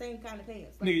wearing the same kind of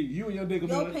pants. Like, Nigga, you and your nigga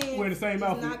your wearing pants the same is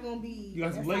outfit. not gonna be. You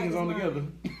got some as leggings tight on as together.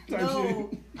 mine. Type No,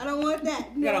 shit. I don't want that.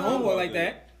 You got a No. homeboy like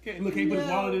that. Can't put his No.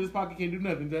 wallet in his pocket, can't do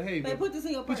nothing. Just, hey, Man, bro, put this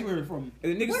in your what purse. you wearing from me?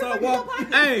 If the nigga Where start the fuck walking,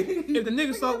 is your hey, pocket? if the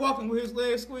nigga start walking with his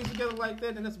legs squeezed together like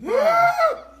that, then that's a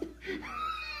problem.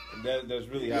 That's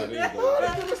really how it is,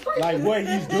 though. Like what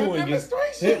he's doing is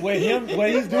what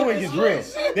he's doing is real.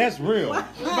 That's real.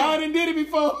 Biden did it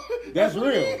before. That's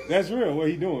real. That's real. What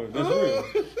he doing? That's real.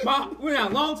 A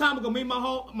long time ago, me and my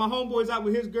homeboys out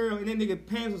with his girl, and that nigga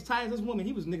pants was tight as this woman.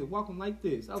 He was nigga walking like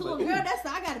this. I was To a like, girl, ooh. that's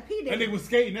I gotta pee there. That nigga was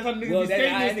skating. That's how niggas Well, be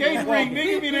skating. that Skating nigga ring. walking.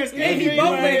 Nigga be in that And skating he ring.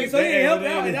 boat like, legged, so he ain't help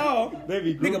out They- at all. They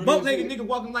be Nigga grooving boat and legged shit. nigga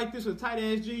walking like this with tight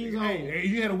ass jeans on. Hey,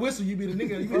 you had a whistle, you be the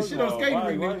nigga. You get First shit of on all, skating why-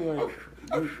 ring, why nigga.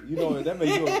 you know that make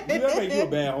you a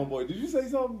bad homeboy. Did you say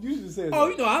something? You should say something. Oh,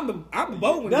 you know I'm the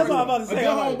boat. That's what I'm about to A say. good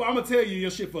I'm like, homeboy, I'm gonna tell you,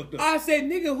 your shit fucked up. I said,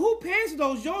 nigga, who pants are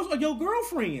those? Yours or your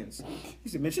girlfriend's? He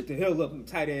said, man, shut the hell up, them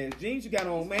tight ass jeans you got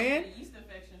on, man. Yeast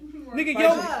infection.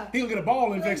 Nigga, He gonna get a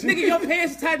ball infection. nigga, your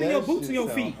pants is tighter than that your boots shit and your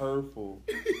sound feet. hurtful.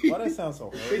 Why that sound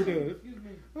so It hurtful? does.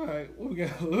 All right, what we got?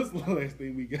 What's the last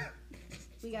thing we got?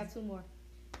 We got 2 more.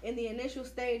 In the initial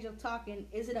stage of talking,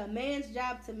 is it a man's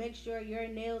job to make sure your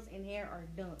nails and hair are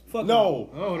done? Fuck No.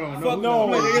 Oh no, Fuck no,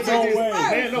 Why I Let's gotta take be this.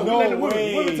 first? Man, no, No let the women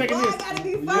way. taking Why this. I gotta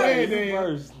be first? Yeah, you man.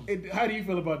 first. How do you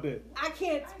feel about that? I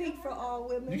can't speak for all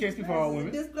women. You can't speak for all This is a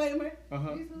women. Disclaimer.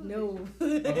 Uh-huh. No.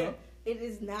 Uh-huh. It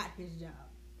is not his job.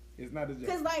 It's not his job.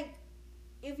 Because, like,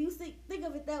 if you think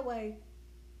of it that way,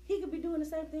 he could be doing the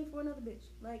same thing for another bitch.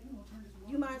 Like,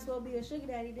 you might as well be a sugar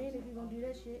daddy then if you're going to do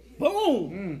that shit.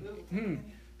 Boom.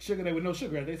 Sugar day with no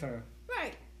sugar at that time.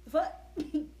 Right. The fuck?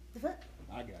 The fuck?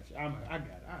 I got you. I got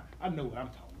it. I know what I'm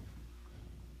talking.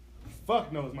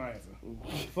 Fuck no is my answer.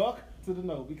 Fuck to the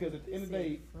no, because at the end of the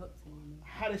day,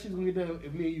 how that shit's gonna get done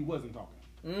if me and you wasn't talking?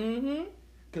 Mm-hmm.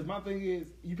 Because my thing is,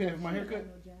 you paying for my haircut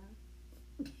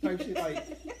type shit. Like,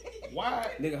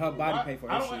 why? Nigga, her body why- pay for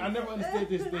I her don't. shit. I never understood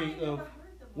this thing of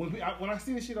when I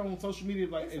see this shit on social media,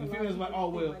 like, and the females like, oh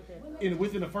well,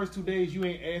 within the first 2 days, you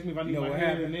ain't asked me if I need You know my what hair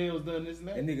happened? and nails done, this and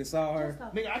that. That nigga saw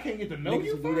her. Nigga, I can't get to know Niggas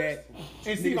you who do first that.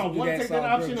 and see if I Niggas who do want to that take that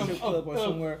saw option girl of, strip club or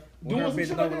somewhere when doing her some bitch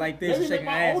shit over like this, Maybe shaking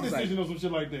make her my ass. own It's like, decision or some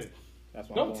shit like that. that's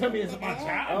why Don't tell me it's my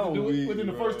child to do it within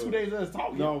the first 2 days of us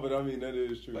talking. No, but I mean that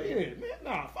is true. But yeah, man,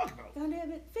 nah, fuck no. God damn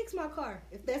it. Fix my car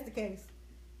if that's the case.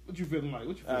 What you feeling like?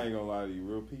 What you I ain't feeling? gonna lie to you,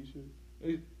 real piece shit.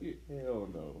 Yeah. Hell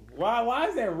no. Why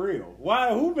is that real?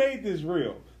 Why? Who made this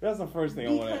real? That's the first thing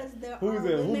I want to Because ask. there Who's are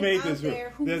it? women Who made out this real? there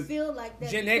who There's- feel like that.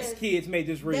 Gen X because kids made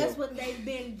this real. That's what they've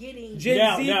been getting. Gen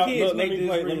now, Z now, kids look, make this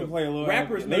let real. me play a little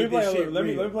Rappers advocate. made this shit let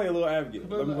me real. play a little advocate.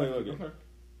 Let me play a little advocate. Okay.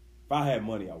 If I had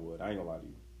money, I would. I ain't gonna lie to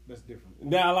you. That's different.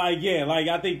 Now, like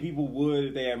I think people would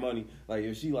if they had money. Like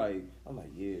if she like, I'm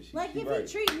like, yeah, she Like, she if you right.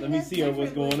 treat me, Let me that's see her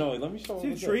what's different, going but- on. Let me show her. She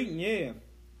what's up. treating, yeah.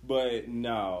 But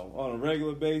no, on a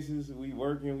regular basis, we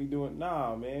working, we doing.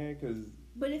 Nah, man, because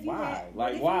But if you why? had,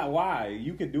 Like but if why? You, Why?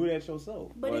 You can do that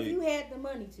yourself. but like, if you had the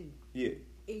money to, yeah,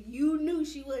 if you knew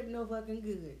she wasn't no fucking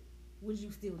good, would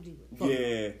you still do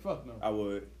it? yeah, Fuck no. I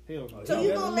would. Hell no. So No, you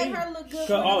that's gonna me. let her look good? 'Cause,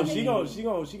 for oh, the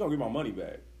nigga? she gonna get my money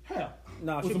back. Hell.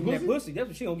 Nah, With she some from that pussy? pussy. That's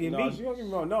what she gonna give No, me. she gonna give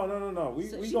me no. We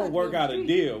So we she gonna about to work be out a street.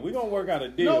 deal. We gonna work out a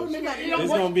deal. No, nigga, It's you know It's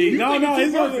what? gonna be You no, think no. it's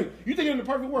It's gonna perfect. You think in the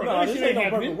perfect world? no. That This shit ain't no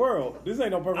happening. perfect world. This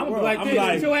ain't no perfect I'm gonna world. be like I'm this.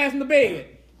 like, Put your ass in the bed.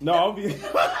 no. I'll be.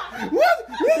 What?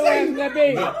 Put your ass in that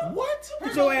bed. What?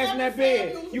 Put your ass in that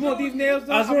bed. You want these nails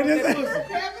done? I swear I want this-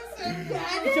 that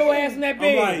pussy. Put your ass in that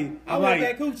bed. I I'm want like,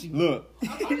 that coochie. look,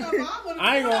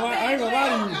 I ain't gonna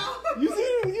lie to you. You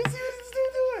see what this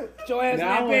dude doing? Put your ass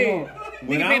Now, in that bed.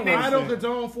 when Nigga, I'm baby, I listening- don't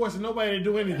condone forcing nobody to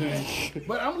do anything,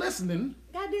 but I'm listening.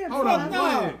 Goddamn. Hold fuck on, no. go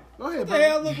ahead. Go ahead, What bro. the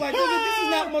hell look like? This is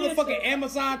not motherfucking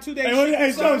Amazon 2-day Hey, shit.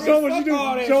 hey, show what you do. Fuck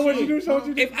all that Show what you shit. do. Show what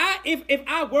you do. If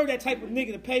I were that type of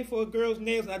nigga to pay for a girl's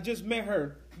nails and I just met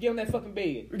her, get on that fucking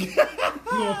bed.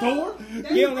 You gonna throw her?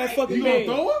 Get on that fucking You gonna bed.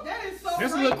 throw her? That is so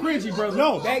That's a little cringy, brother.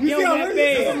 No, Back you get see on how that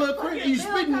this- That's a bed. little cringy. You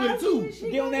spitting with it too.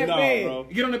 Get on that No, bed. bro.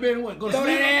 Get on the bed and what? Go to Throw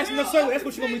sleep. that ass in the circle. That's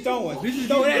what you gonna be throwing.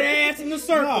 Throw that ass in the No,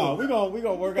 circle. we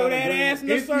gonna work Throw out that a deal. ass in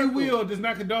the If circle. you will, does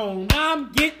not condone.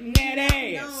 I'm getting that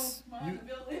ass.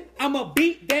 I'ma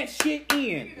beat that shit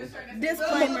in.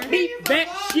 Disclaimer. Beat that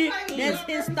shit in. That's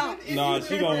his thoughts. Nah,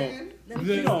 she gonna.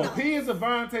 The opinions of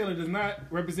Von Taylor does not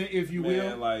represent, if you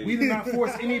Man, will. like- We do not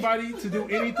force anybody to do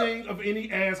anything of any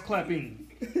ass clapping.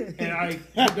 And I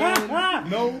condone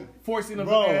no forcing of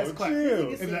Bro, the ass clap.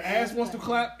 chill. If the ass wants to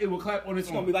clap, it will clap on its It's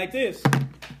gonna own. be like this.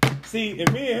 See,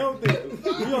 and me and him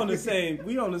think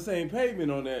we on the same pavement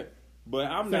on that. But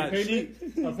I'm Say not. She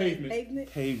pavement or pavement?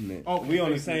 Pavement. pavement. Okay, we on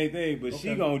the pavement. same thing, but she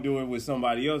Okay. gonna do it with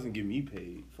somebody else and get me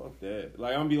paid. Fuck that.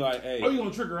 Like I'm be like, hey. Oh, you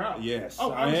gonna trick her out? Yes,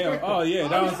 Oh, I am. respect that. Oh yeah, I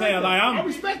that's what I'm respect saying. that. Like I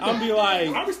respect that. I'm be like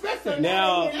I respect that.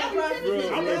 now, Yeah, real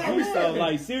respect stuff. that.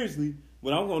 Like seriously,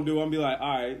 what I'm gonna do, I'm be like, all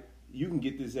right, you can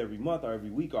get this every month or every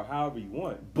week or however you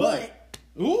want, but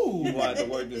Ooh. we'll have to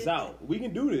work this out. We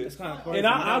can do this, It's kinda crazy. and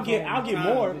I'll get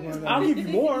more. I'll give you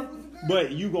more, But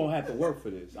but you gonna have to work for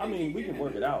this. I mean, we can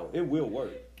work it out. It will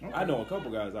work. I know a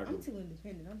couple guys I I'm can. too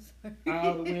independent. I'm sorry.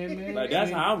 All the women. Like that's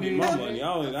how I'm getting my money.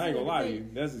 I ain't gonna lie to you.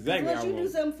 That's exactly how Once I'm you do going.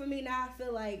 something for me now, I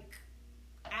feel like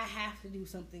I have to do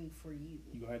something for you.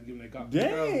 You gonna have to give him that cop.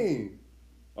 Dang.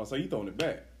 Oh, so you throwing it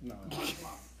back? No.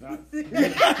 So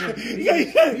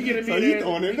you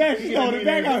throwing it back? You throwing it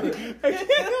back?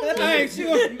 Hey,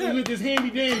 sure. You with this handy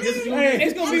dandy.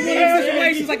 It's gonna be one of those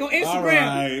situations like on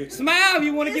Instagram. Right. Smile if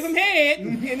you want to give him head.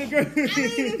 And the girl. I mean,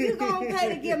 if you gonna pay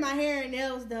to get my hair and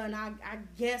nails done, I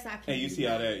guess I can. Hey, you see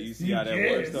how that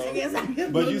Yes. works though? I guess I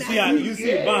can But do you that. see how you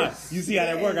see how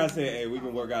that work. I said, hey, we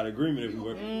can work out an agreement if we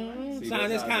work. See, Sign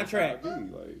that's this how- contract. that's how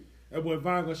it be, like. That boy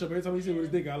Vine gonna show up every time he see with his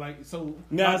dick out. Like, so.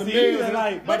 Now the see, males,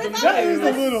 like, But but if that I is was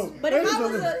a little. But that if is I a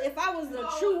was little-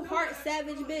 a true heart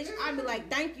savage bitch, I'd be like,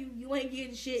 thank you, you ain't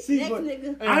getting shit. See, Next but-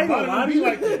 nigga. I ain't gonna lie to you.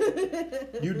 like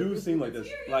that. You do seem like this.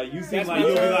 Like you seem That's like my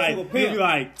you'll term to a be pimp.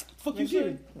 like, fuck you,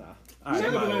 shit. All right,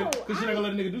 Because bye. she's not gonna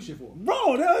let a nigga do shit for him.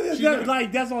 Bro,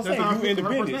 like that's what I'm That's how saying. You her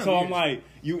independent. personality So I'm is. like,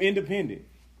 you independent.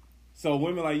 So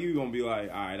women like you gonna be like,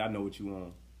 all right, I know what you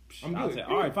want. I'm I'll good. take-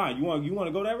 all right, fine. You want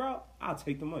to go that route? I'll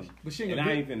take the money. But she ain't and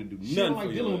gonna I ain't finna do She nothing don't like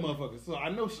for dealing with you. motherfuckers. So I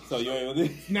know she. So you ain't gonna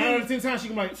do. 9 out of 10 times she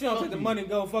can be like, She don't fuck take the you. money and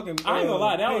go fucking. I ain't gonna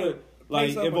lie. That pay- would like pay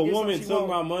if something a or get woman something she took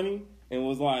want. my money and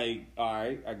was like, all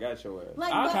right, I got your ass.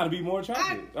 Like, I'd but kind of be more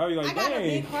attracted. I'd be like, I got a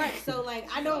big dang. heart, so like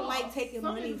I don't like taking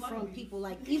money from people.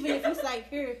 Like even if it's like,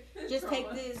 here, just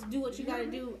take this, do what you gotta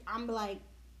do. I'm like,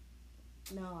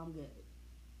 no, I'm good.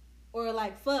 Or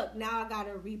like, fuck, now I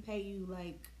gotta repay you.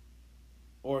 Like,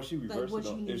 Or if she reversed what it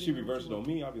you on, need if she or what reversed you it on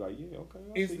me, I'd be like, yeah, okay.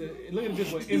 I It's see the, you. look at it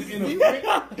this way.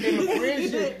 In a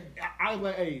friendship, I was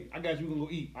like, hey, I got you. We gonna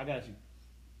go eat. I got you.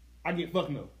 I get fuck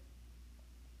no.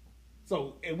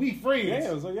 So, and we friends.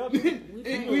 Damn, so y'all. we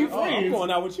we Oh, I'm friends.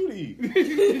 going out with you to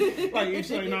eat. Like, if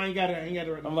she like, no, I ain't got it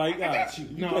right now. I'm like, I got you.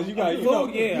 No, because you got, you Well,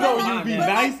 know, yeah, you know, I don't you be mind that.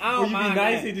 nice, I or don't you be mind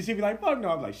nice, that. and then she be like, fuck no.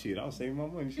 I'm like, shit, I was saving my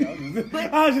money. Shit,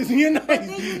 I was just being nice. But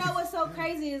then you know what's so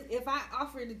crazy is if I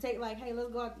offer to take like, hey, let's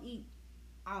go out to eat,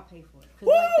 I'll pay for it. 'Cause,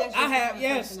 Woo! like, that's just I the have kind of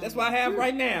yes. person That's I what I am. have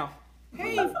right now.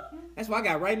 Hey, that's what I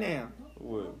got right now.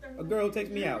 What? A girl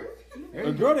takes me out.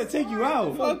 A girl that take you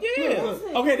out. Fuck yeah.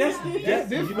 Okay, that's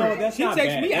you know that's She not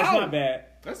takes bad. me That's out. not bad.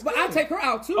 That's But good. I take her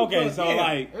out too. Okay, but so yeah.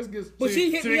 like, That's good. But she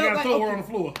hit so me you up gotta like, throw her okay. on the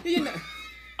floor. You know,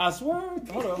 I swear.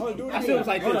 Hold on, do it I again. feel it's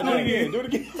like Hold this. on, do it again. Do it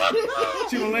again.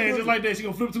 She gonna land just like that. She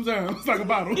gonna flip 2 times. It's like a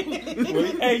bottle.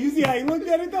 Hey, you see how he looked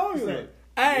at it though? He was like,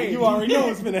 hey, you already know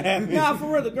what's gonna happen. Nah,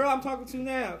 for real, the girl I'm talking to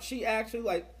now, she actually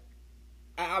like.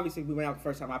 Obviously, we went out the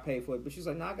first time I paid for it, but she's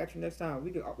like, "Nah, I got you next time. We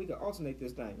could alternate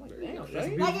this thing." I'm like, damn,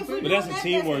 Shay. Like, if we But that's doing a that,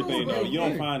 teamwork cool, thing, though. but- You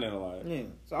don't find that a lot. Yeah.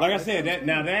 So Like I was said,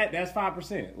 like, that's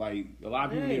 5%. Like a lot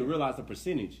of people need to realize the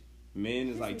percentage. Men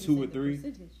is like 2 or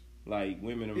 3. Like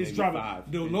women are It's maybe dropping.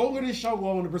 5. The longer this show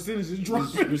go on, the percentage is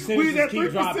dropping. Percentages at keep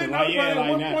 3%, dropping. now Like we yeah, at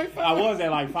like now 1.5. I was at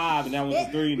like 5, and that was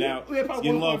a 3. Now we at it's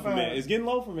getting low for 1.5. men. It's getting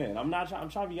low for men. I'm trying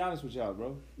to be honest with y'all,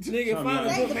 bro. nigga, Tell me find a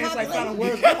that. book, man. It's like finding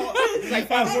Population. words. It's like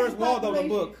finding words Waldo in a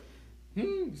book.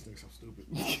 This thing's so stupid.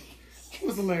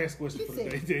 What's the last question for the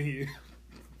day? Day here.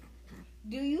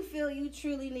 Do you feel you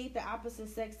truly need the opposite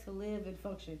sex to live and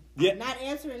function? Yeah. I'm not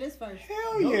answering this first.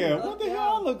 Hell yeah! No, What the no.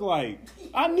 hell I look like?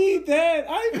 I need that.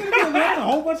 I ain't gonna get that. A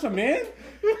whole bunch of men.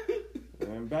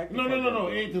 And back the No. fuck up, It bro.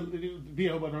 ain't to be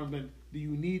a whole bunch of men. Do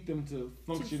you need them to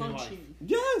function in life?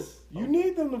 Yes, you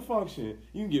need them to function.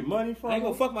 You can get money from I ain't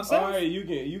them. gonna fuck myself. All right, you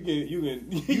can you you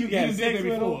can have did sex that with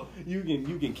before. them.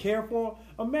 You can care for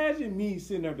them. Imagine me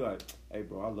sitting there and be like, "Hey,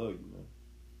 bro, I love you, man."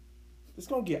 It's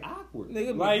gonna get awkward.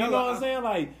 Nigga, Like you know hella what I'm saying?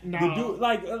 Like Nah. the dude,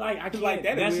 like I can't. Like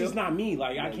that, it that's will. just not me.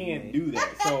 Like I Yeah, can't man. do that.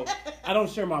 So I don't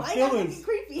share my Why y'all feelings. looking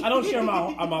creepy? I don't share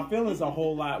my feelings a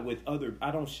whole lot with other.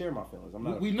 I don't share my feelings. I'm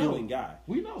not We a know. feeling guy.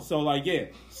 We know. So like yeah.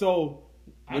 So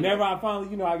whenever I finally,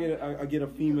 you know, I get a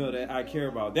female that I care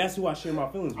about. That's who I share my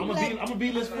feelings with. I'm a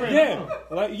B-list friend. Yeah,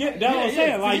 like yeah, that's what I'm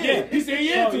saying. Like yeah, He said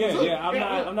yeah. So, to it. yeah.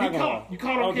 I'm not gonna. You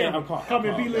caught on Okay, camera. I'm caught. Call me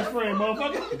I'm a caught. B-list friend,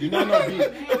 motherfucker.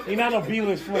 You're not no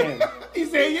B-list friend. He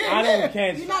said yeah. I don't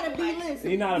catch. You're not a B list.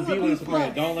 You're not a B-list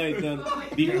friend. Don't let them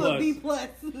B You a B plus.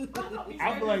 plus.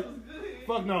 I feel like,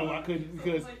 fuck no, I couldn't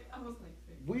because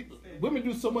women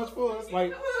do so much for us.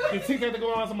 Like the TikTok that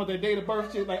go on some of their date of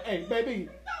birth shit. Like, hey, baby,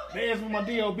 they asked for my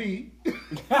DOB. Hey,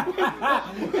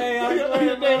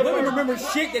 I'm Women remember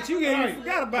shit that you ain't Right. even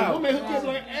forgot The about. woman hooked up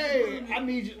like, hey, I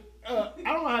need you. I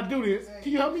don't know how to do this.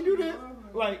 Can you help me do this?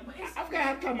 Like, I forgot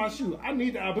how to tie my shoe. I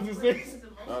need the opposite sex.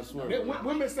 I swear.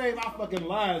 Women save our fucking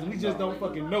lives. We just don't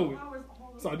fucking know it.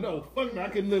 So no, fuck me. I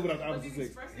couldn't live without the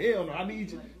opposite sex. Hell no, I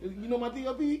need you. You know my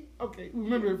DOB? Okay,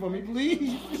 remember it for me,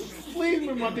 please. Please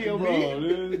remember my DOB. Bro,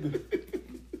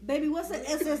 dude. Baby, what's the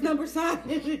SS number sign?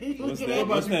 What's Look that? at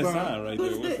What's that Brian? sign right there?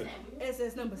 What's What's the that?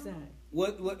 SS number sign?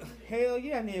 What? Hell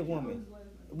yeah, I need a woman.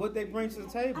 What they bring to the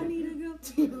table. I need a girl.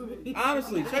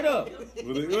 Honestly, straight up.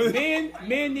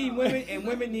 Men need women and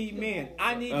women need men.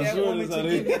 I need that woman to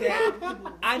give me that.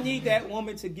 I need that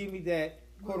woman to give me that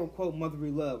quote unquote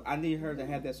motherly love. I need her to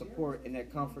have that support and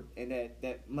that comfort and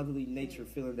that motherly nature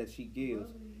feeling that she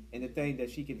gives, and the thing that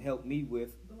she can help me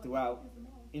with throughout,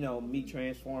 me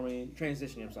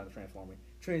transitioning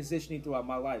throughout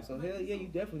my life. So hell yeah, you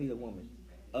definitely need a woman.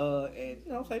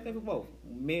 And same thing for both.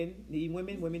 Men need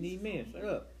women, women need men. Straight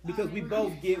up, because we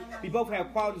both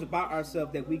have qualities about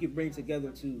ourselves that we can bring together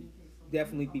to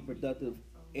definitely be productive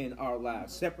in our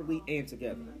lives, separately and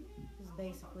together. It's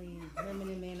basically women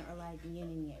and men are like yin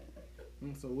and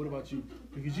yang. So what about you?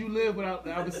 Because you live without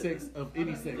the opposite sex of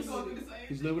any sex.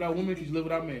 Could you live without women? Could you live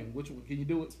without men? Which one? Can you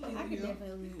do it? I could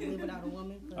definitely live without a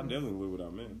woman. I definitely live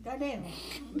without men. Goddamn.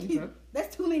 Okay.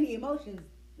 That's too many emotions.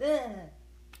 Ugh.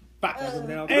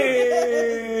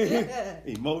 Hey!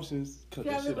 Emotions. Cut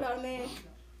Can I that live shit without off. a man?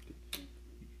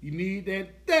 You need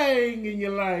that thing in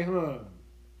your life, huh?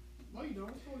 No, you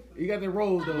don't. You got the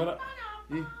rose though.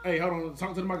 Hey, hold on.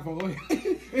 Talk to the microphone. Go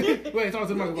ahead. Go ahead. Talk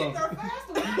to the microphone.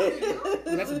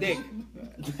 That's a dick.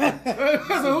 That's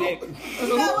a who? You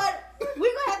know what? We're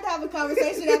going to have to have a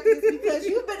conversation after this because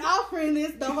you've been offering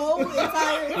this the whole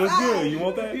entire time. What's good? You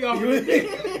want that? He offered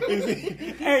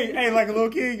it. Hey, like a little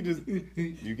kid, you just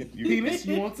Penis,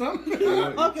 you want some?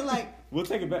 Okay, like, We'll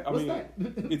take it back. I What's mean, that?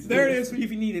 it's There it is for you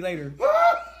if you need it later.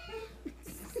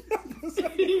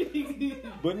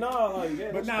 But nah, like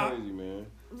that. But That's nah. crazy, man.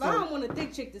 I don't want a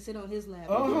thick chick to sit on his lap.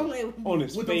 Uh-huh. Don't play with me. On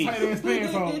his With them face. tight ass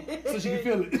pants on, so she can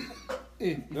feel it.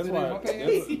 Yeah. That's Sit why, in my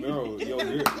pants. bro,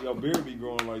 your beard be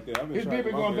growing like that. I've been His trying beard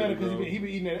been my going better beard, because bro. he been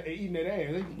eating that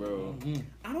ass. Bro.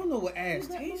 I don't know what ass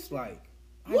tastes like.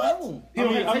 What? I don't. He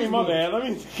don't have I mean, taste my buds. bad. Let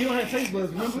me. He don't have taste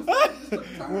buds, remember?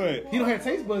 What? He don't have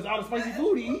taste buds. All the spicy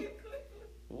food he eat.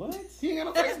 What? He ain't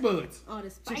got no taste buds. Oh, the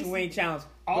spicy. Chicken wing challenge.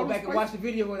 All Go the back and spicy- watch the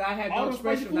video where I had All no the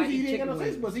spicy expression when I food he eat ain't got chicken no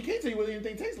taste wings. buds. He can't tell you what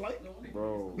anything tastes like.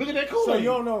 Bro. Look at that Kool-Aid. So you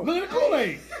don't know. Look at the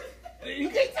Kool-Aid. He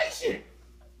can't taste shit.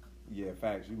 Yeah,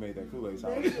 facts. You made that Kool-Aid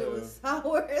sour. That shit was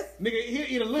sour. Nigga, he'll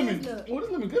eat a lemon. Yes, look. What is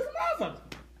lemon? Good some motherfucker.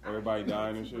 Everybody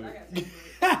dying and shit.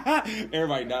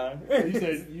 Everybody dying. You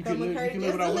said you can Come live, with you can her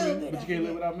live without just a little women, bit but you can't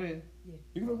live after without men.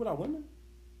 You can live without women?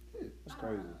 That's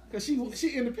crazy. Cause she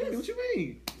independent. What you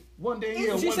mean? One day a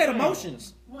year. She one said time.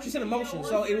 emotions. She said emotions,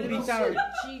 so it would be sour.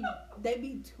 They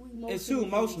be too emotional. It's too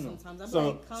emotional. Sometimes. I'm So,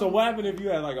 like, so what happened if you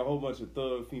had like a whole bunch of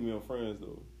thug female friends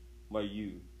though, like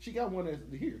you? She got one that's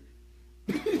here.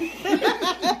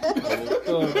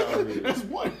 Thug out here. That's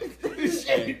one. Hey,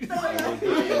 Shit.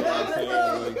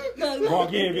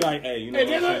 walk in and be like, hey, you know Hey,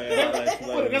 what I'm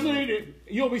saying? that's what they did.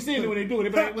 You don't be seeing it when they do it. They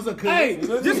be like, what's up, cuz? Hey,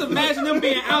 just imagine them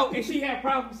being out and she had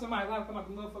problems with somebody. Life come out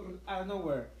the motherfucker out of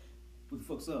nowhere. What the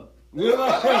fuck's up? What's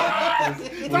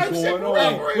going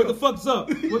on? What the fuck's up?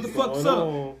 What the fuck's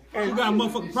up? Hey, you got a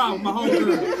motherfucking problem with my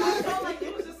homegirl. I felt like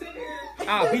you was just sitting here.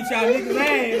 I'll beat y'all niggas'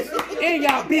 ass and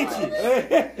y'all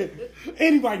bitches.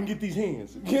 Anybody can get these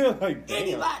hands. Yeah, like, damn.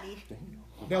 Anybody.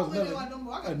 That was I don't think they like no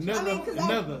more. I got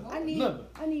another. I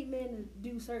need men to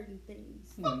do certain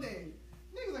things. fuck that.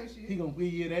 Niggas ain't shit. He gonna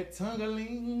give you that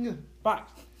tongue-a-ling.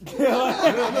 Box. I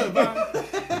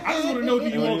just want to know, do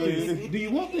you want this? Do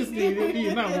you want this? Do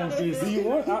you not want this? Do you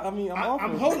want? I mean,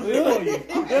 I'm holding it for you.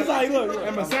 That's how you look.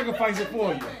 I'm gonna sacrifice it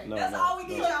for you. No, That's all we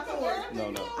need y'all for. No.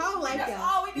 I don't like That's that.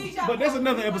 all we need y'all But that's for.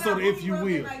 another We went episode out of If You movie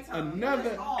Will. every nighttime. Another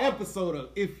That's all. episode of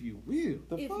If You Will.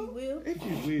 If you will. If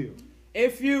You Will.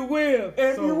 If you will.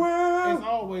 If So, you will. as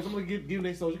always, I'm gonna give them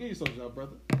social. Give your social out,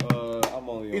 brother. I'm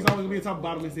only. It's always gonna be a top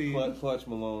bottom and say Clutch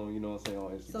Malone. You know what I'm saying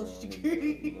on Instagram. Social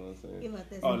Security. You know what I'm saying? Give out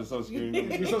that Oh, the Social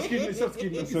Security. You're so skinny. So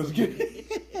skinny. So skinny.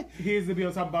 Here's to be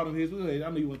on top bottom. Here's. I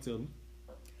know you want to tell them.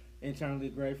 Internally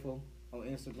Grateful on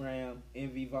Instagram,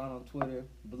 MV Vaughn on Twitter,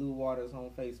 Blue Waters on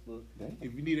Facebook.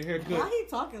 If you need a Why haircut, he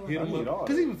talking like hit I him need all up.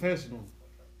 Cause that. he's professional.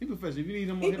 He professional. If you need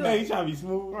him, He hit him Man, up. you trying to be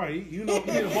smooth? Right, you know, you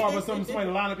need a barber or something, somebody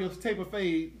to line up your taper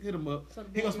fade, hit him up. So the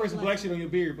He gonna spray some black black shit on your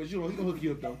beard, but you know, he gonna hook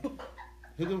you up though.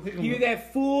 He gonna hook Give you him up.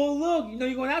 that full look. You know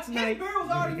you're going out His tonight. beard was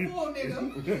already full,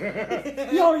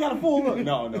 nigga. You already got a full look.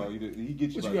 No, he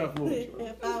gets you. What you right. got for him?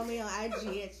 Follow me on IG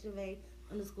at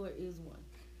Chevy_is1.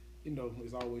 You know,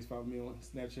 as always, follow me on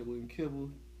Snapchat, William Kibble.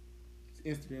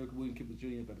 Instagram, William Kibble Jr.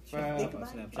 Think 35.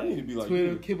 about it. I need to be like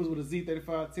Twitter, you. Kibbles with a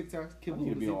Z35. TikTok, I Kibbles need to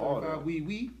with a be on all Z35.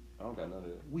 that. I don't got none of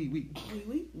that.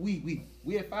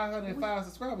 We at 505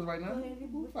 subscribers right now. Go ahead,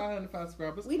 We're 505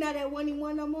 subscribers. We not at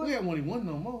 1-1 no more? We at 1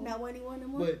 no more. Not 1-1 no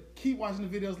more? But keep watching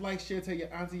the videos, like, share, tell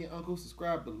your auntie and uncle,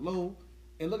 subscribe below,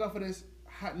 and look out for this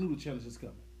hot noodle challenge that's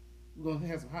coming. We're gonna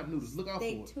have some hot noodles. Look out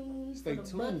Stay for it. tuned Stay for the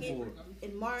tuned bucket for it.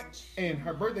 in March. And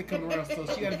her birthday coming around, so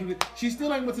she got to do this. She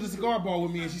still ain't went to the cigar bar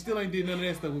with me, and she still ain't did none of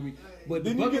that stuff with me. But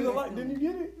Didn't the you get bucket, the like? Didn't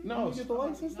you get it? No. Didn't you get the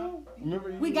likes and stuff? Remember?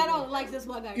 You We got all the likes. That's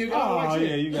why I got You it. got all Oh, like shit.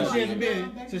 yeah, you got so she it. hasn't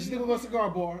been. So she's still gonna go to cigar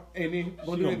bar, and then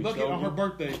gonna do gonna that be bucket on her sober.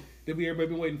 birthday that we everybody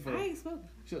been waiting for. I ain't smoking.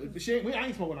 I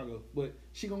ain't smoke when I go, but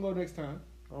she gonna go next time.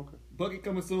 Okay. Bucket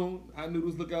coming soon. Hot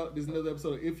noodles, look out. There's another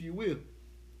episode of If You Will.